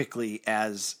learning as quickly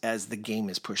as the game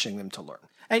is pushing them to learn.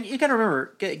 And you got to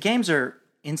remember, games are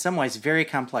in some ways very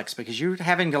complex because you're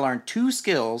having to learn two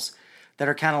skills that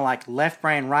are kind of like left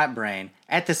brain, right brain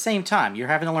at the same time. You're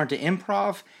having to learn to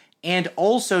improv and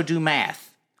also do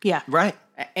math. Yeah. Right.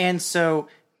 And so,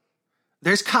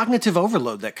 There's cognitive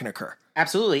overload that can occur.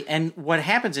 absolutely. And what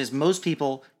happens is most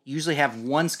people usually have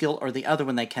one skill or the other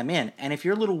when they come in. And if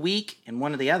you're a little weak in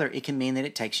one or the other, it can mean that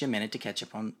it takes you a minute to catch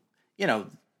up on,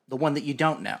 the one that you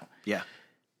don't know. Yeah.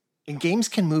 And games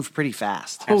can move pretty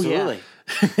fast. Absolutely.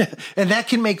 And that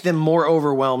can make them more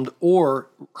overwhelmed or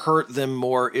hurt them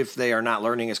more if they are not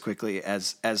learning as quickly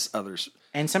as others.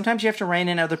 And sometimes you have to rein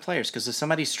in other players because if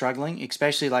somebody's struggling,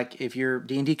 especially like if you're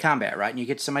D&D combat, right? And you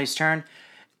get to somebody's turn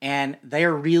and they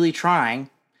are really trying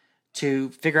to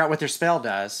figure out what their spell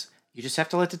does, you just have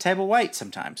to let the table wait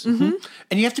sometimes. And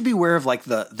you have to be aware of like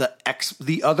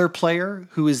the other player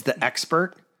who is the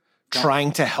expert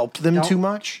trying to help them too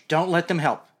much. Don't let them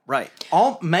help. Right.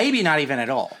 Maybe not even at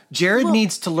all. Jared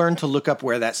needs to learn to look up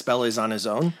where that spell is on his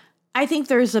own. I think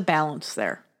there's a balance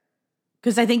there.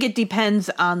 Because I think it depends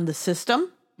on the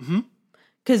system.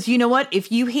 Because you know what?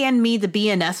 If you hand me the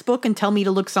BNS book and tell me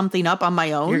to look something up on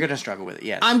my own, You're going to struggle with it,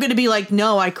 yes. I'm going to be like,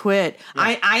 no, I quit.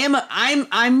 Yeah. I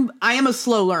am a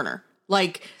slow learner.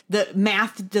 Like the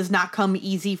math does not come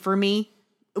easy for me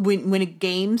when it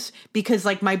games because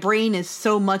like my brain is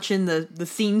so much in the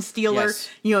scene stealer, Yes.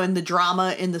 In the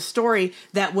drama, in the story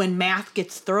that when math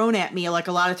gets thrown at me, like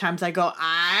a lot of times I go,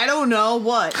 I don't know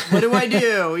what do I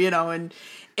do,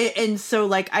 and so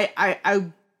like I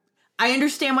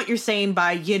understand what you're saying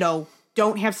by,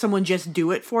 don't have someone just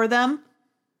do it for them,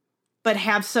 but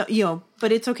have some,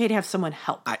 but it's okay to have someone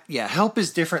help. Help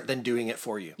is different than doing it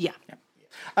for you. Yeah.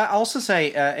 I also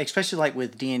say, especially like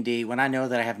with D&D, when I know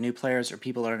that I have new players or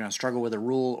people that are going to struggle with a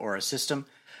rule or a system,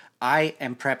 I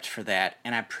am prepped for that,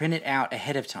 and I print it out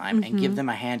ahead of time and give them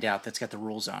a handout that's got the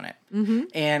rules on it.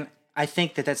 And I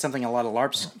think that that's something a lot of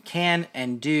LARPs can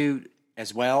and do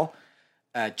as well.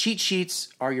 Cheat sheets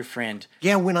are your friend.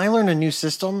 Yeah, when I learn a new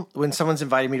system, when someone's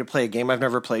invited me to play a game I've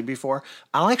never played before,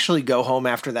 I'll actually go home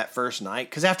after that first night,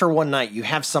 because after one night, you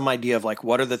have some idea of like,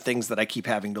 what are the things that I keep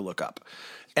having to look up?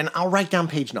 And I'll write down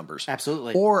page numbers.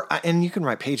 Absolutely. And you can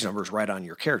write page numbers right on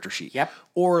your character sheet. Yep.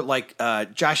 Or like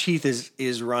Josh Heath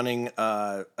is running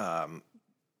Star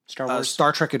Wars.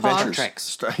 Star Trek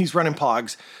Adventures. He's running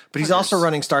Pogs, but he's also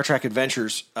running Star Trek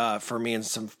Adventures for me and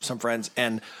some friends.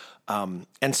 And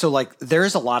so like there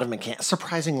is a lot of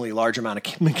surprisingly large amount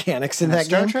of mechanics in that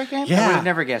Star game. Trek game? Yeah. I would have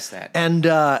never guessed that. And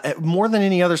more than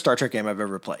any other Star Trek game I've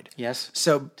ever played. Yes.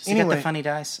 So Does it get the funny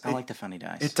dice? I like the funny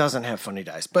dice. It doesn't have funny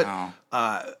dice, but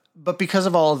because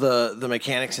of all the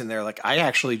mechanics in there, like I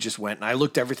actually just went and I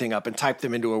looked everything up and typed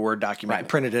them into a Word document and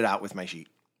printed it out with my sheet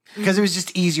because it was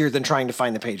just easier than trying to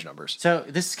find the page numbers. So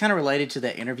this is kind of related to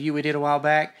the interview we did a while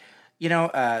back.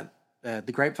 The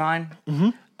Grapevine.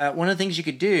 One of the things you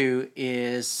could do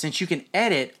is, since you can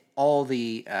edit all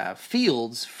the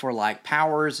fields for like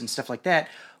powers and stuff like that,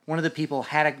 one of the people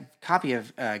had a copy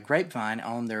of Grapevine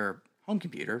on their home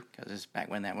computer, because it's back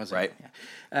when that was right.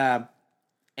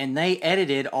 And they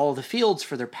edited all the fields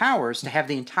for their powers to have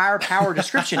the entire power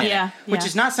description in it, which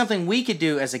is not something we could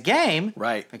do as a game,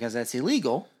 right? Because that's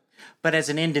illegal. But as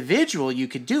an individial, you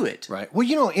could do it, right?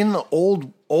 Well, in the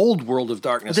old World of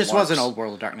Darkness, this was an old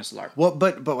World of Darkness LARP. Well,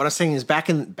 but what I'm saying is back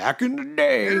in the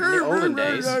day, in the olden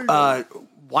days,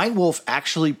 White Wolf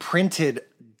actually printed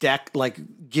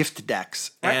gift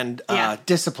decks and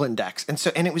discipline decks,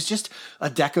 and it was just a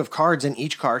deck of cards, and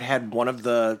each card had one of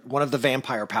the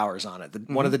vampire powers on it,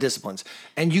 one of the disciplines,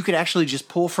 and you could actually just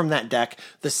pull from that deck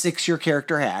the 6 your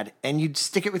character had, and you'd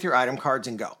stick it with your item cards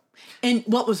and go. And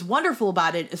what was wonderful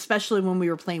about it, especially when we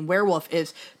were playing Werewolf,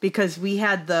 is because we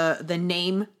had the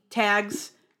name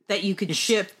tags that you could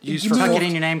ship. You tuck it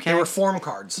in your name tag. They were form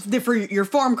cards. For your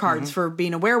form cards for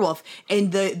being a werewolf,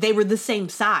 and they were the same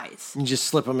size. You just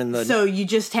slip them in the. So you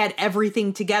just had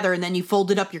everything together, and then you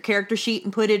folded up your character sheet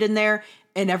and put it in there,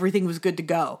 and everything was good to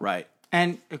go. Right.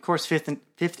 And of course, fifth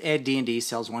Ed D&D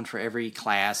sells one for every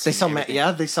class. They sell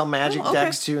they sell magic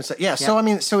decks too, and so yeah.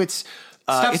 So it's.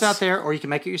 Stuff's out there, or you can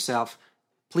make it yourself.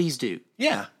 Please do.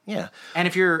 Yeah. And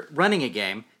if you're running a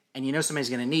game and you know somebody's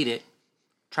going to need it,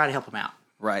 try to help them out.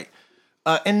 Right.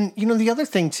 And the other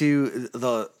thing too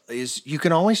is you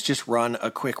can always just run a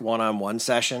quick one-on-one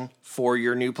session for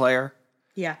your new player.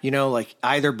 Yeah. Like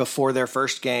either before their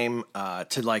first game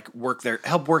to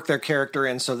help work their character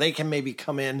in, so they can maybe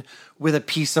come in with a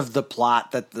piece of the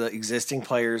plot that the existing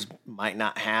players might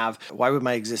not have. Why would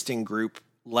my existing group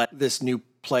let this new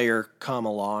player come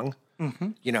along?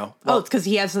 You know, Oh, it's because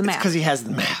he has the map. because he has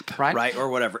the map, Right. or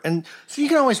whatever. And so you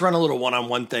can always run a little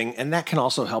one-on-one thing, and that can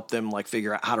also help them like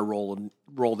figure out how to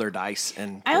roll their dice.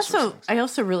 And I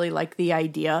also really like the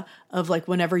idea of like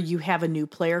whenever you have a new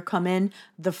player come in,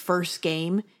 the first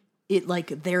game, it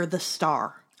like they're the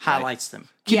star. Highlights them.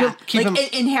 Keep yeah, keep like, him-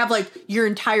 and have like your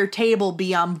entire table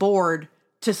be on board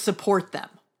to support them.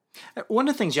 One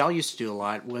of the things y'all used to do a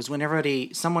lot was whenever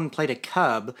someone played a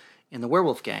cub in the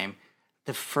werewolf game,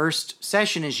 the first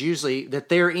session is usually that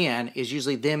they're in is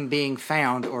usually them being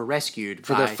found or rescued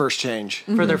for their first change.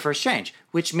 for their first change,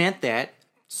 which meant that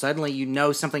suddenly you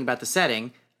know something about the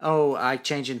setting. Oh, I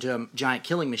change into a giant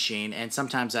killing machine, and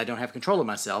sometimes I don't have control of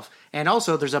myself. And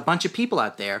also, there's a bunch of people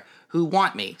out there who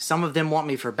want me. Some of them want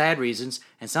me for bad reasons,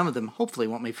 and some of them hopefully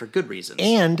want me for good reasons.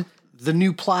 And the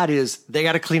new plot is they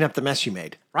got to clean up the mess you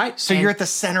made. Right. So And- you're at the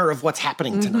center of what's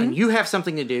happening tonight. You have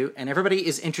something to do, and everybody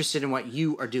is interested in what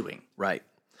you are doing. Right.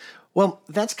 Well,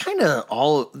 that's kind of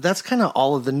all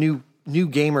of the new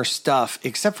gamer stuff,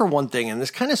 except for one thing, and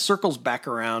this kind of circles back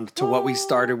around to what we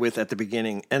started with at the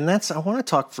beginning, and that's I want to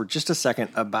talk for just a second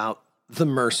about the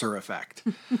Mercer effect.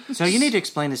 So you need to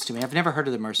explain this to me. I've never heard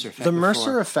of the Mercer effect. The before.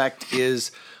 Mercer effect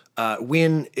is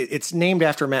when it's named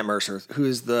after Matt Mercer,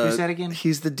 who's Who's that again?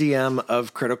 He's the DM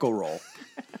of Critical Role.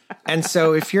 And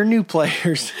so if you're new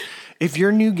players, if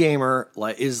your new gamer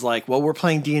is like, well, we're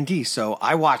playing D&D, so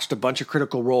I watched a bunch of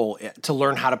Critical Role to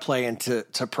learn how to play and to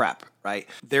prep, right?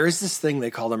 There is this thing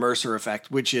they call the Mercer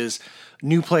effect, which is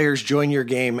new players join your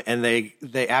game and they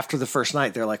after the first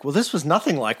night, they're like, well, this was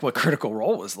nothing like what Critical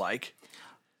Role was like.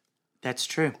 That's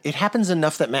true. It happens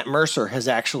enough that Matt Mercer has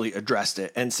actually addressed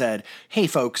it and said, hey,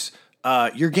 folks,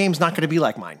 your game's not going to be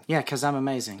like mine. Yeah, because I'm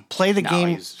amazing. Play the game.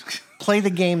 he's- Play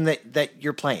the game that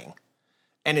you're playing,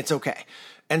 and it's okay.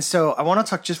 And so I want to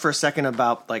talk just for a second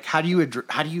about like how do you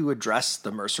address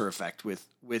the Mercer effect with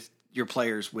your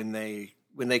players when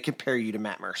they compare you to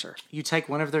Matt Mercer? You take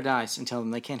one of their dice and tell them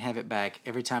they can't have it back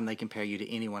every time they compare you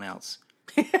to anyone else,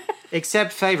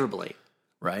 except favorably.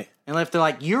 Right. And if they're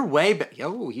like, you're way back,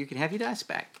 oh, you can have your dice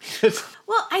back.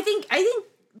 Well, I think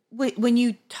when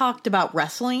you talked about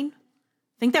wrestling,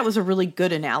 I think that was a really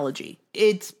good analogy.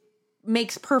 It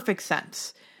makes perfect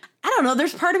sense. I don't know.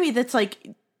 There's part of me that's like,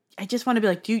 I just want to be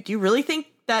like, do you really think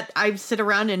that I sit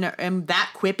around and am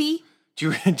that quippy?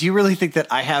 Do you really think that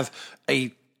I have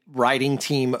a writing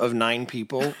team of 9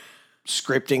 people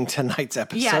scripting tonight's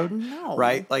episode? no.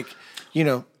 Right? Like, you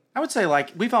know, I would say,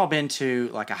 like, we've all been to,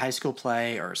 like, a high school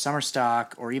play or a summer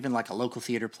stock or even, like, a local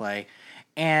theater play,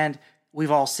 and we've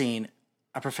all seen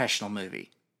a professional movie.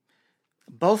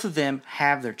 Both of them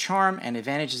have their charm and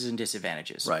advantages and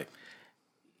disadvantages. right.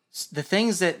 The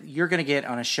things that you're going to get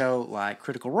on a show like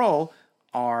Critical Role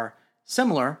are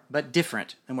similar but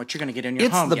different than what you're going to get in your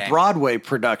It's home the game. Broadway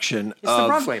production It's the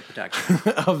Broadway production,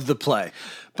 of the play,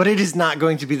 but it is not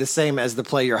going to be the same as the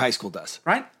play your high school does.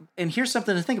 right? And here's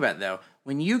something to think about, though.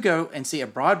 When you go and see a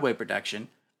Broadway production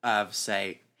of,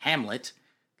 say, Hamlet,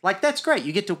 like, that's great.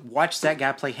 You get to watch that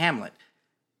guy play Hamlet,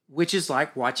 which is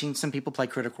like watching some people play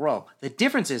Critical Role. The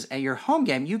difference is, at your home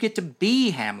game, you get to be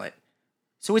Hamlet.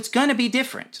 So it's going to be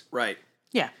different. Right.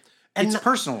 Yeah. It's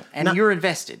personal, and you're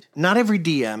invested. Not every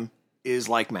DM is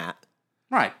like Matt,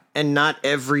 Right. and not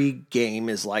every game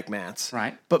is like Matt's.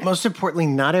 Right. But most importantly,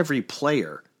 not every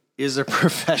player is a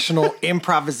professional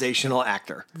improvisational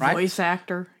actor. Right. Voice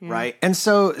actor. Yeah. Right. And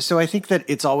so I think that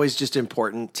it's always just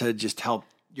important to just help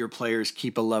your players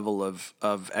keep a level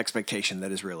of expectation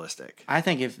that is realistic. I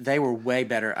think if they were way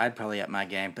better, I'd probably up my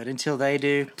game. But until they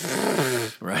do,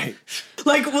 Right.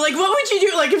 Like what would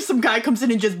you do? Like if some guy comes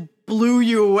in and just blew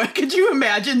you away? Could you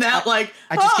imagine that? Like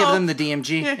I just give oh, them the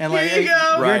DMG and like, here you hey,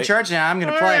 go. you're in Right. charge now. I'm going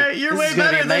to all play. right, you're this way is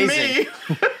gonna better be than amazing.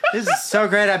 me. This is so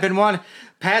great. I've been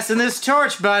passing this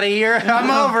torch, buddy. I'm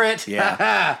over it.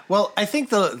 Yeah. Well, I think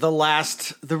the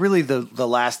last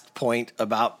point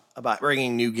about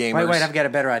bringing new gamers. Wait, I've got a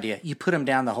better idea. You put them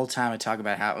down the whole time and talk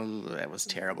about how that was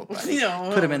terrible, buddy.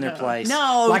 No, put them in their place.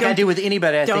 No, like I don't- do with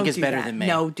anybody I Don't think is do better that. than me.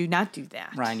 No, do not do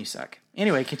that. Ryan, you suck.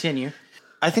 Anyway, continue.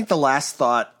 I think the last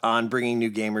thought on bringing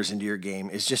new gamers into your game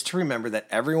is just to remember that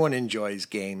everyone enjoys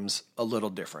games a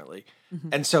little differently. Mm-hmm.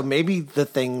 And so maybe the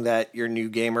thing that your new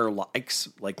gamer likes,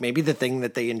 like maybe the thing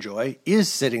that they enjoy is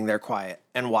sitting there quiet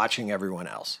and watching everyone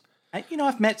else.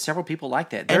 I've met several people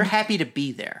like that. They're happy to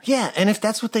be there. Yeah, and if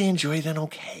that's what they enjoy, then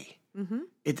okay. Mm-hmm.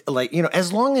 It like, you know,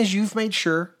 as long as you've made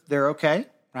sure they're okay,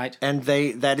 Right. and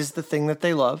that is the thing that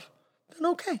they love, then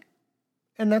okay.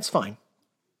 And that's fine.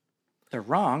 They're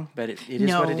wrong, but it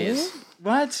is what it No. is.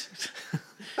 What?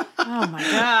 Oh my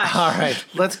gosh. All right,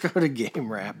 let's go to game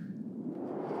wrap.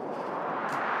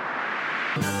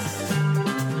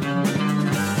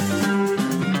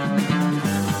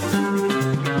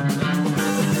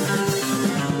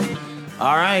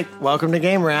 All right, welcome to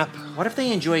Game Wrap. What if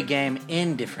they enjoy game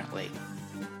indifferently?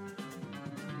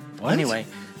 What? Anyway,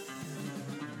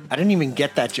 I didn't even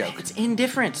get that joke. it's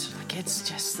indifferent. Like, it's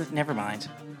just, never mind.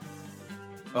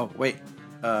 Oh, wait.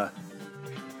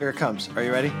 Here it comes. Are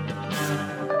you ready?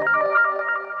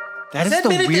 That is that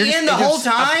been at the weirdest. end the it has whole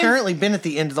time? Apparently been at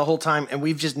the end of the whole time, and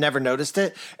we've just never noticed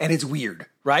it, and it's weird,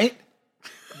 right?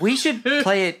 We should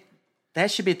play it. That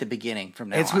should be at the beginning from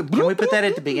now It's on. Can we put that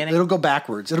at the beginning? It'll go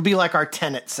backwards. It'll be like our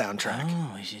Tenet soundtrack.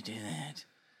 Oh, we should do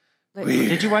that.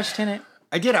 Did you watch Tenet?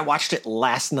 I did. I watched it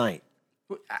last night.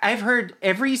 I've heard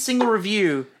every single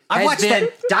review I has watched been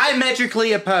that-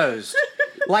 diametrically opposed.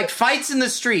 Like fights in the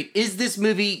street. Is this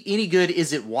movie any good?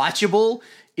 Is it watchable?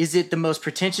 Is it the most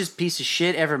pretentious piece of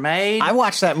shit ever made? I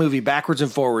watched that movie backwards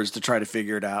and forwards to try to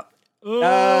figure it out.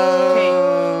 Okay.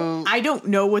 I don't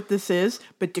know what this is,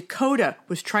 but Dakota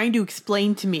was trying to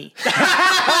explain to me. And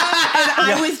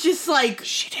I was just like,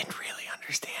 She didn't really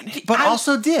understand it, but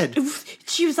also did.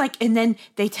 she was like, and then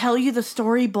they tell you the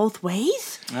story both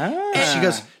ways?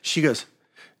 And she goes,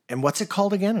 and what's it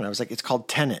called again? And I was like, it's called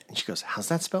Tenet. And she goes, how's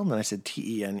that spelled? And I said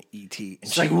Tenet. And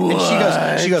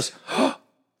she goes, oh,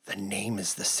 the name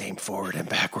is the same forward and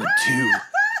backward too.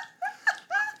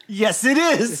 Yes, it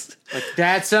is.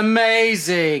 That's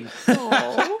amazing.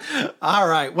 All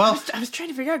right. Well, I was trying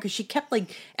to figure out because she kept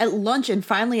like at lunch, and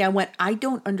finally I went, I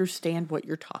don't understand what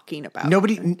you're talking about.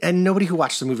 nobody who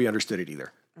watched the movie understood it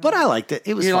either. But I liked it.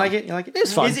 It was You fun. like it? You like it? It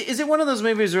was fun. Is it one of those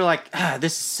movies where like,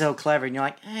 this is so clever, and you're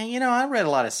like, I read a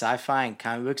lot of sci-fi and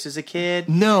comic books as a kid.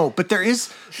 No, but there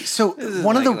is. So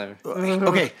one of not the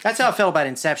okay. That's how I felt about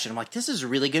Inception. I'm like, this is a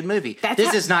really good movie.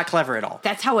 This is not clever at all.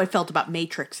 That's how I felt about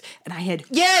Matrix. And I had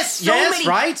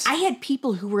right? I had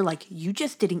people who were like, you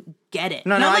just didn't get it.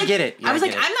 No, And no, I'm I like- get it. Yeah, I was I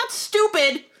like, get it. I'm not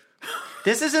stupid.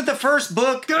 This isn't the first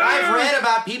book I've read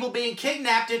about people being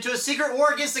kidnapped into a secret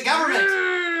war against the government.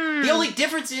 The only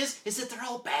difference is that they're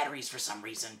all batteries for some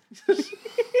reason.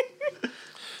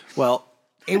 Well,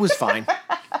 it was fine.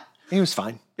 It was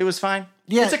fine. It was fine.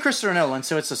 Yeah. It's a Christopher Nolan,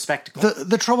 so it's a spectacle.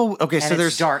 The trouble. Okay, and so it's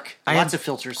there's dark. I Lots had- of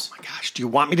filters. Oh my gosh, do you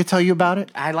want me to tell you about it?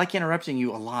 I like interrupting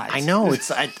you a lot. I know it's.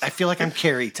 I feel like I'm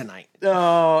Carrie tonight.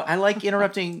 Oh, I like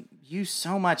interrupting you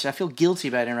so much. I feel guilty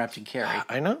about interrupting Carrie.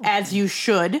 I know. As you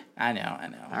should. I know.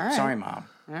 All right. Sorry, Mom.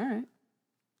 All right.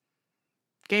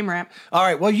 Game wrap. All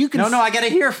right. Well, you can. No, I got to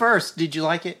hear first. Did you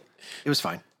like it? It was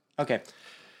fine. Okay.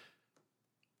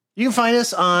 You can find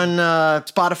us on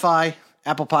Spotify,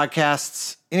 Apple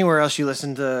Podcasts, anywhere else you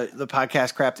listen to the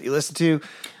podcast crap that you listen to.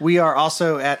 We are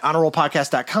also at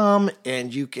honorrollpodcast.com,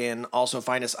 and you can also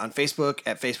find us on Facebook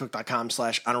at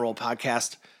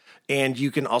facebook.com/honorrollpodcast. And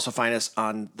you can also find us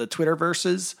on the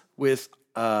Twitterverses with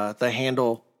the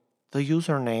handle, the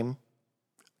username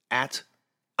at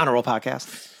Honorroll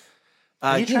Podcast.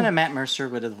 Are you trying to Matt Mercer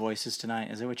with the voices tonight?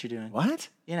 Is that what you're doing? What?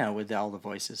 You know, with all the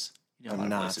voices. You do a lot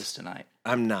not. of voices tonight.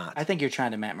 I'm not. I think you're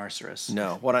trying to Matt Mercer us.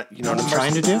 No. You know what I'm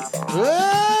trying to do?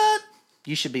 What?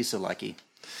 You should be so lucky.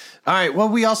 All right. Well,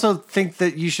 we also think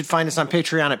that you should find us on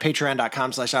Patreon at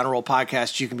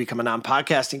patreon.com/honorrollpodcast. You can become a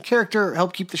non-podcasting character,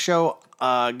 help keep the show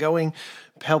going,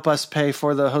 help us pay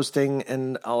for the hosting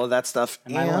and all of that stuff,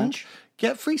 and my lunch.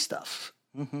 get free stuff.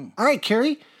 Mm-hmm. All right,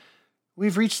 Carrie,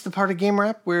 we've reached the part of Game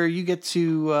Wrap where you get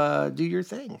to do your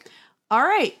thing. All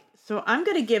right. So I'm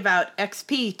going to give out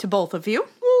XP to both of you.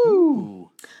 Ooh.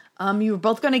 You're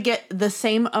both going to get the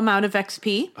same amount of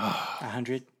XP.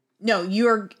 100. No,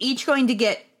 you're each going to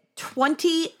get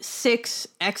 26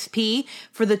 XP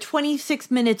for the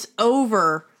 26 minutes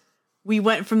over. We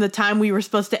went from the time we were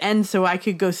supposed to end so I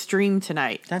could go stream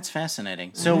tonight. That's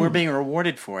fascinating. So we're being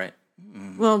rewarded for it,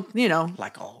 Well, you know.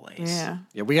 like always. Yeah.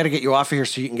 Yeah, we got to get you off of here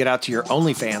so you can get out to your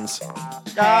OnlyFans.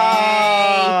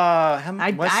 I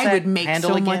would make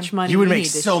so much money. You would make need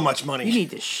to so much money. You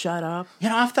need to shut up. You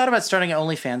know, I've thought about starting an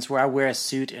OnlyFans where I wear a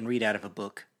suit and read out of a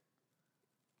book.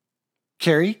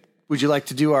 Carrie, would you like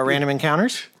to do our random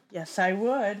encounters? Yes, I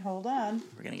would. Hold on.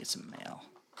 We're going to get some mail.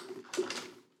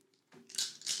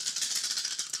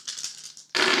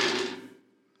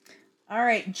 All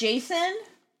right, Jason,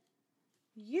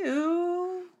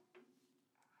 you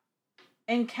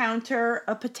encounter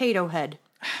a potato head.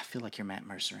 I feel like you're Matt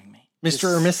Mercering me.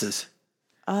 Mr. or Mrs.?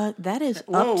 That is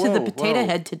Whoa, up to the whoa, potato whoa.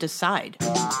 head to decide.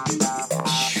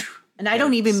 And I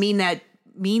don't even mean that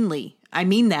meanly. I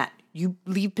mean that. You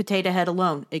leave potato head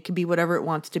alone. It can be whatever it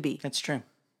wants to be. That's true.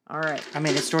 All right. I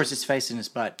mean, it stores its face in its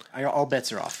butt. All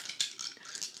bets are off.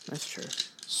 That's true.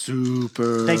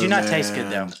 Super. They do not taste good,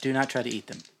 though. Do not try to eat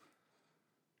them.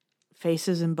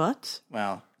 Faces and butts?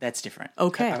 Well, that's different.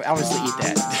 Okay. I obviously eat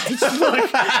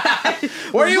that.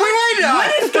 What are you waiting on?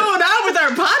 What is going on with our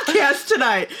podcast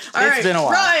tonight? All right, been a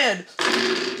while. Ryan,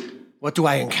 What do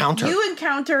I encounter? you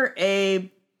encounter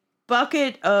a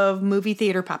bucket of movie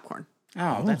theater popcorn.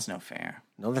 Oh, that's no fair.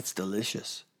 No, that's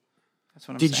delicious. That's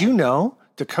what I'm Did saying. you know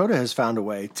Dakota has found a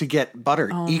way to get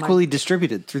butter equally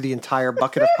distributed through the entire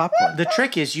bucket of popcorn? The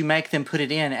trick is you make them put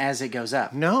it in as it goes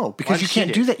up. No, because Why you did she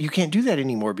can't do that. You can't do that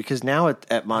anymore because now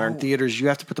at modern theaters you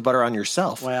have to put the butter on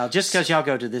yourself. Well, just because y'all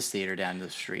go to this theater down the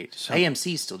street,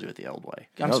 AMC still do it the old way.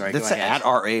 I'm No, sorry. that's Go ahead. at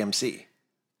our AMC.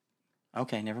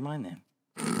 Okay, never mind then.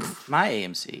 My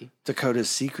AMC. Dakota's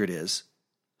secret is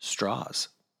straws.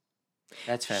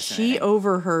 That's fascinating. She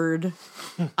overheard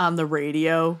on the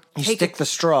radio. You stick the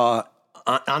straw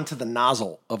onto the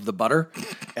nozzle of the butter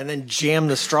and then jam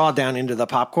the straw down into the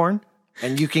popcorn,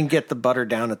 and you can get the butter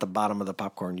down at the bottom of the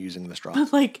popcorn using the straw.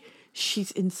 Like,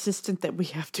 she's insistent that we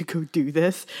have to go do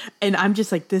this. And I'm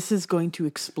just like, this is going to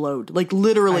explode. Like,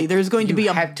 literally, there's going to be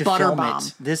a have to butter film bomb.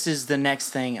 it. This is the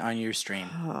next thing on your stream.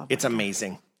 It's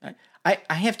amazing. I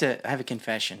have to have a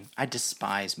confession. I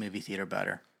despise movie theater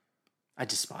butter. I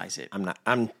despise it.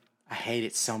 I hate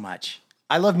it so much.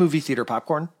 I love movie theater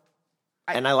popcorn,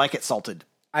 and I like it salted.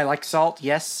 I like salt,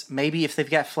 yes. Maybe if they've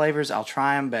got flavors, I'll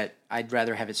try them, but I'd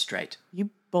rather have it straight. You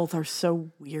both are so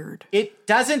weird. It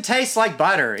doesn't taste like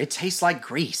butter. It tastes like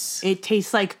grease. It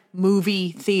tastes like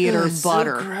movie theater It's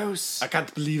butter. So gross. I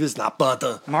can't believe it's not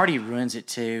butter. Marty ruins it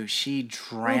too. She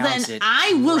drowns Well, then it.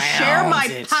 I will share my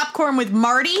drowns it. popcorn with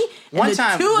Marty. And One the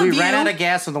time two of we ran you- out of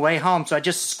gas on the way home, so I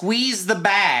just squeezed the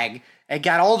bag and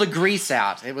got all the grease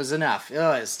out. It was enough.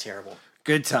 Oh, it's terrible.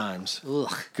 Good times.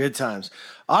 Ugh. Good times.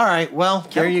 All right, well,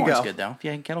 there Kettle you corn's go. good though. If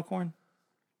you had kettle corn,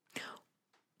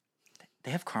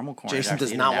 they have caramel corn. Jason at our does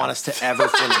theater not now. want us to ever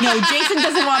finish. No, Jason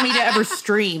doesn't want me to ever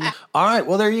stream. All right,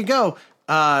 well, there you go.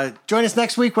 Join us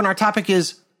next week when our topic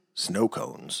is snow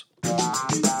cones.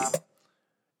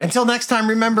 Until next time,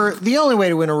 remember, the only way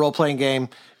to win a role-playing game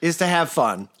is to have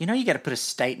fun. You know, you got to put a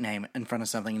state name in front of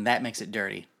something, and that makes it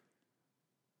dirty.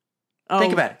 Oh,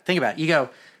 Think about it. Think about it. You go.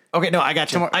 Okay, no, I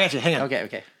got you. Tomorrow- I got you. Hang on.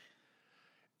 Okay.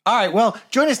 All right, well,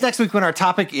 join us next week when our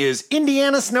topic is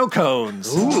Indiana snow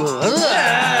cones.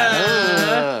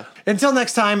 Until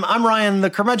next time, I'm Ryan the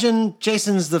curmudgeon,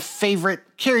 Jason's the favorite,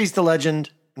 Carrie's the legend.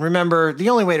 And remember, the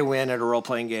only way to win at a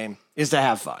role-playing game is to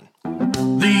have fun.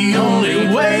 The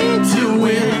only way to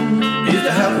win is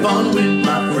to have fun with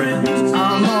my friends.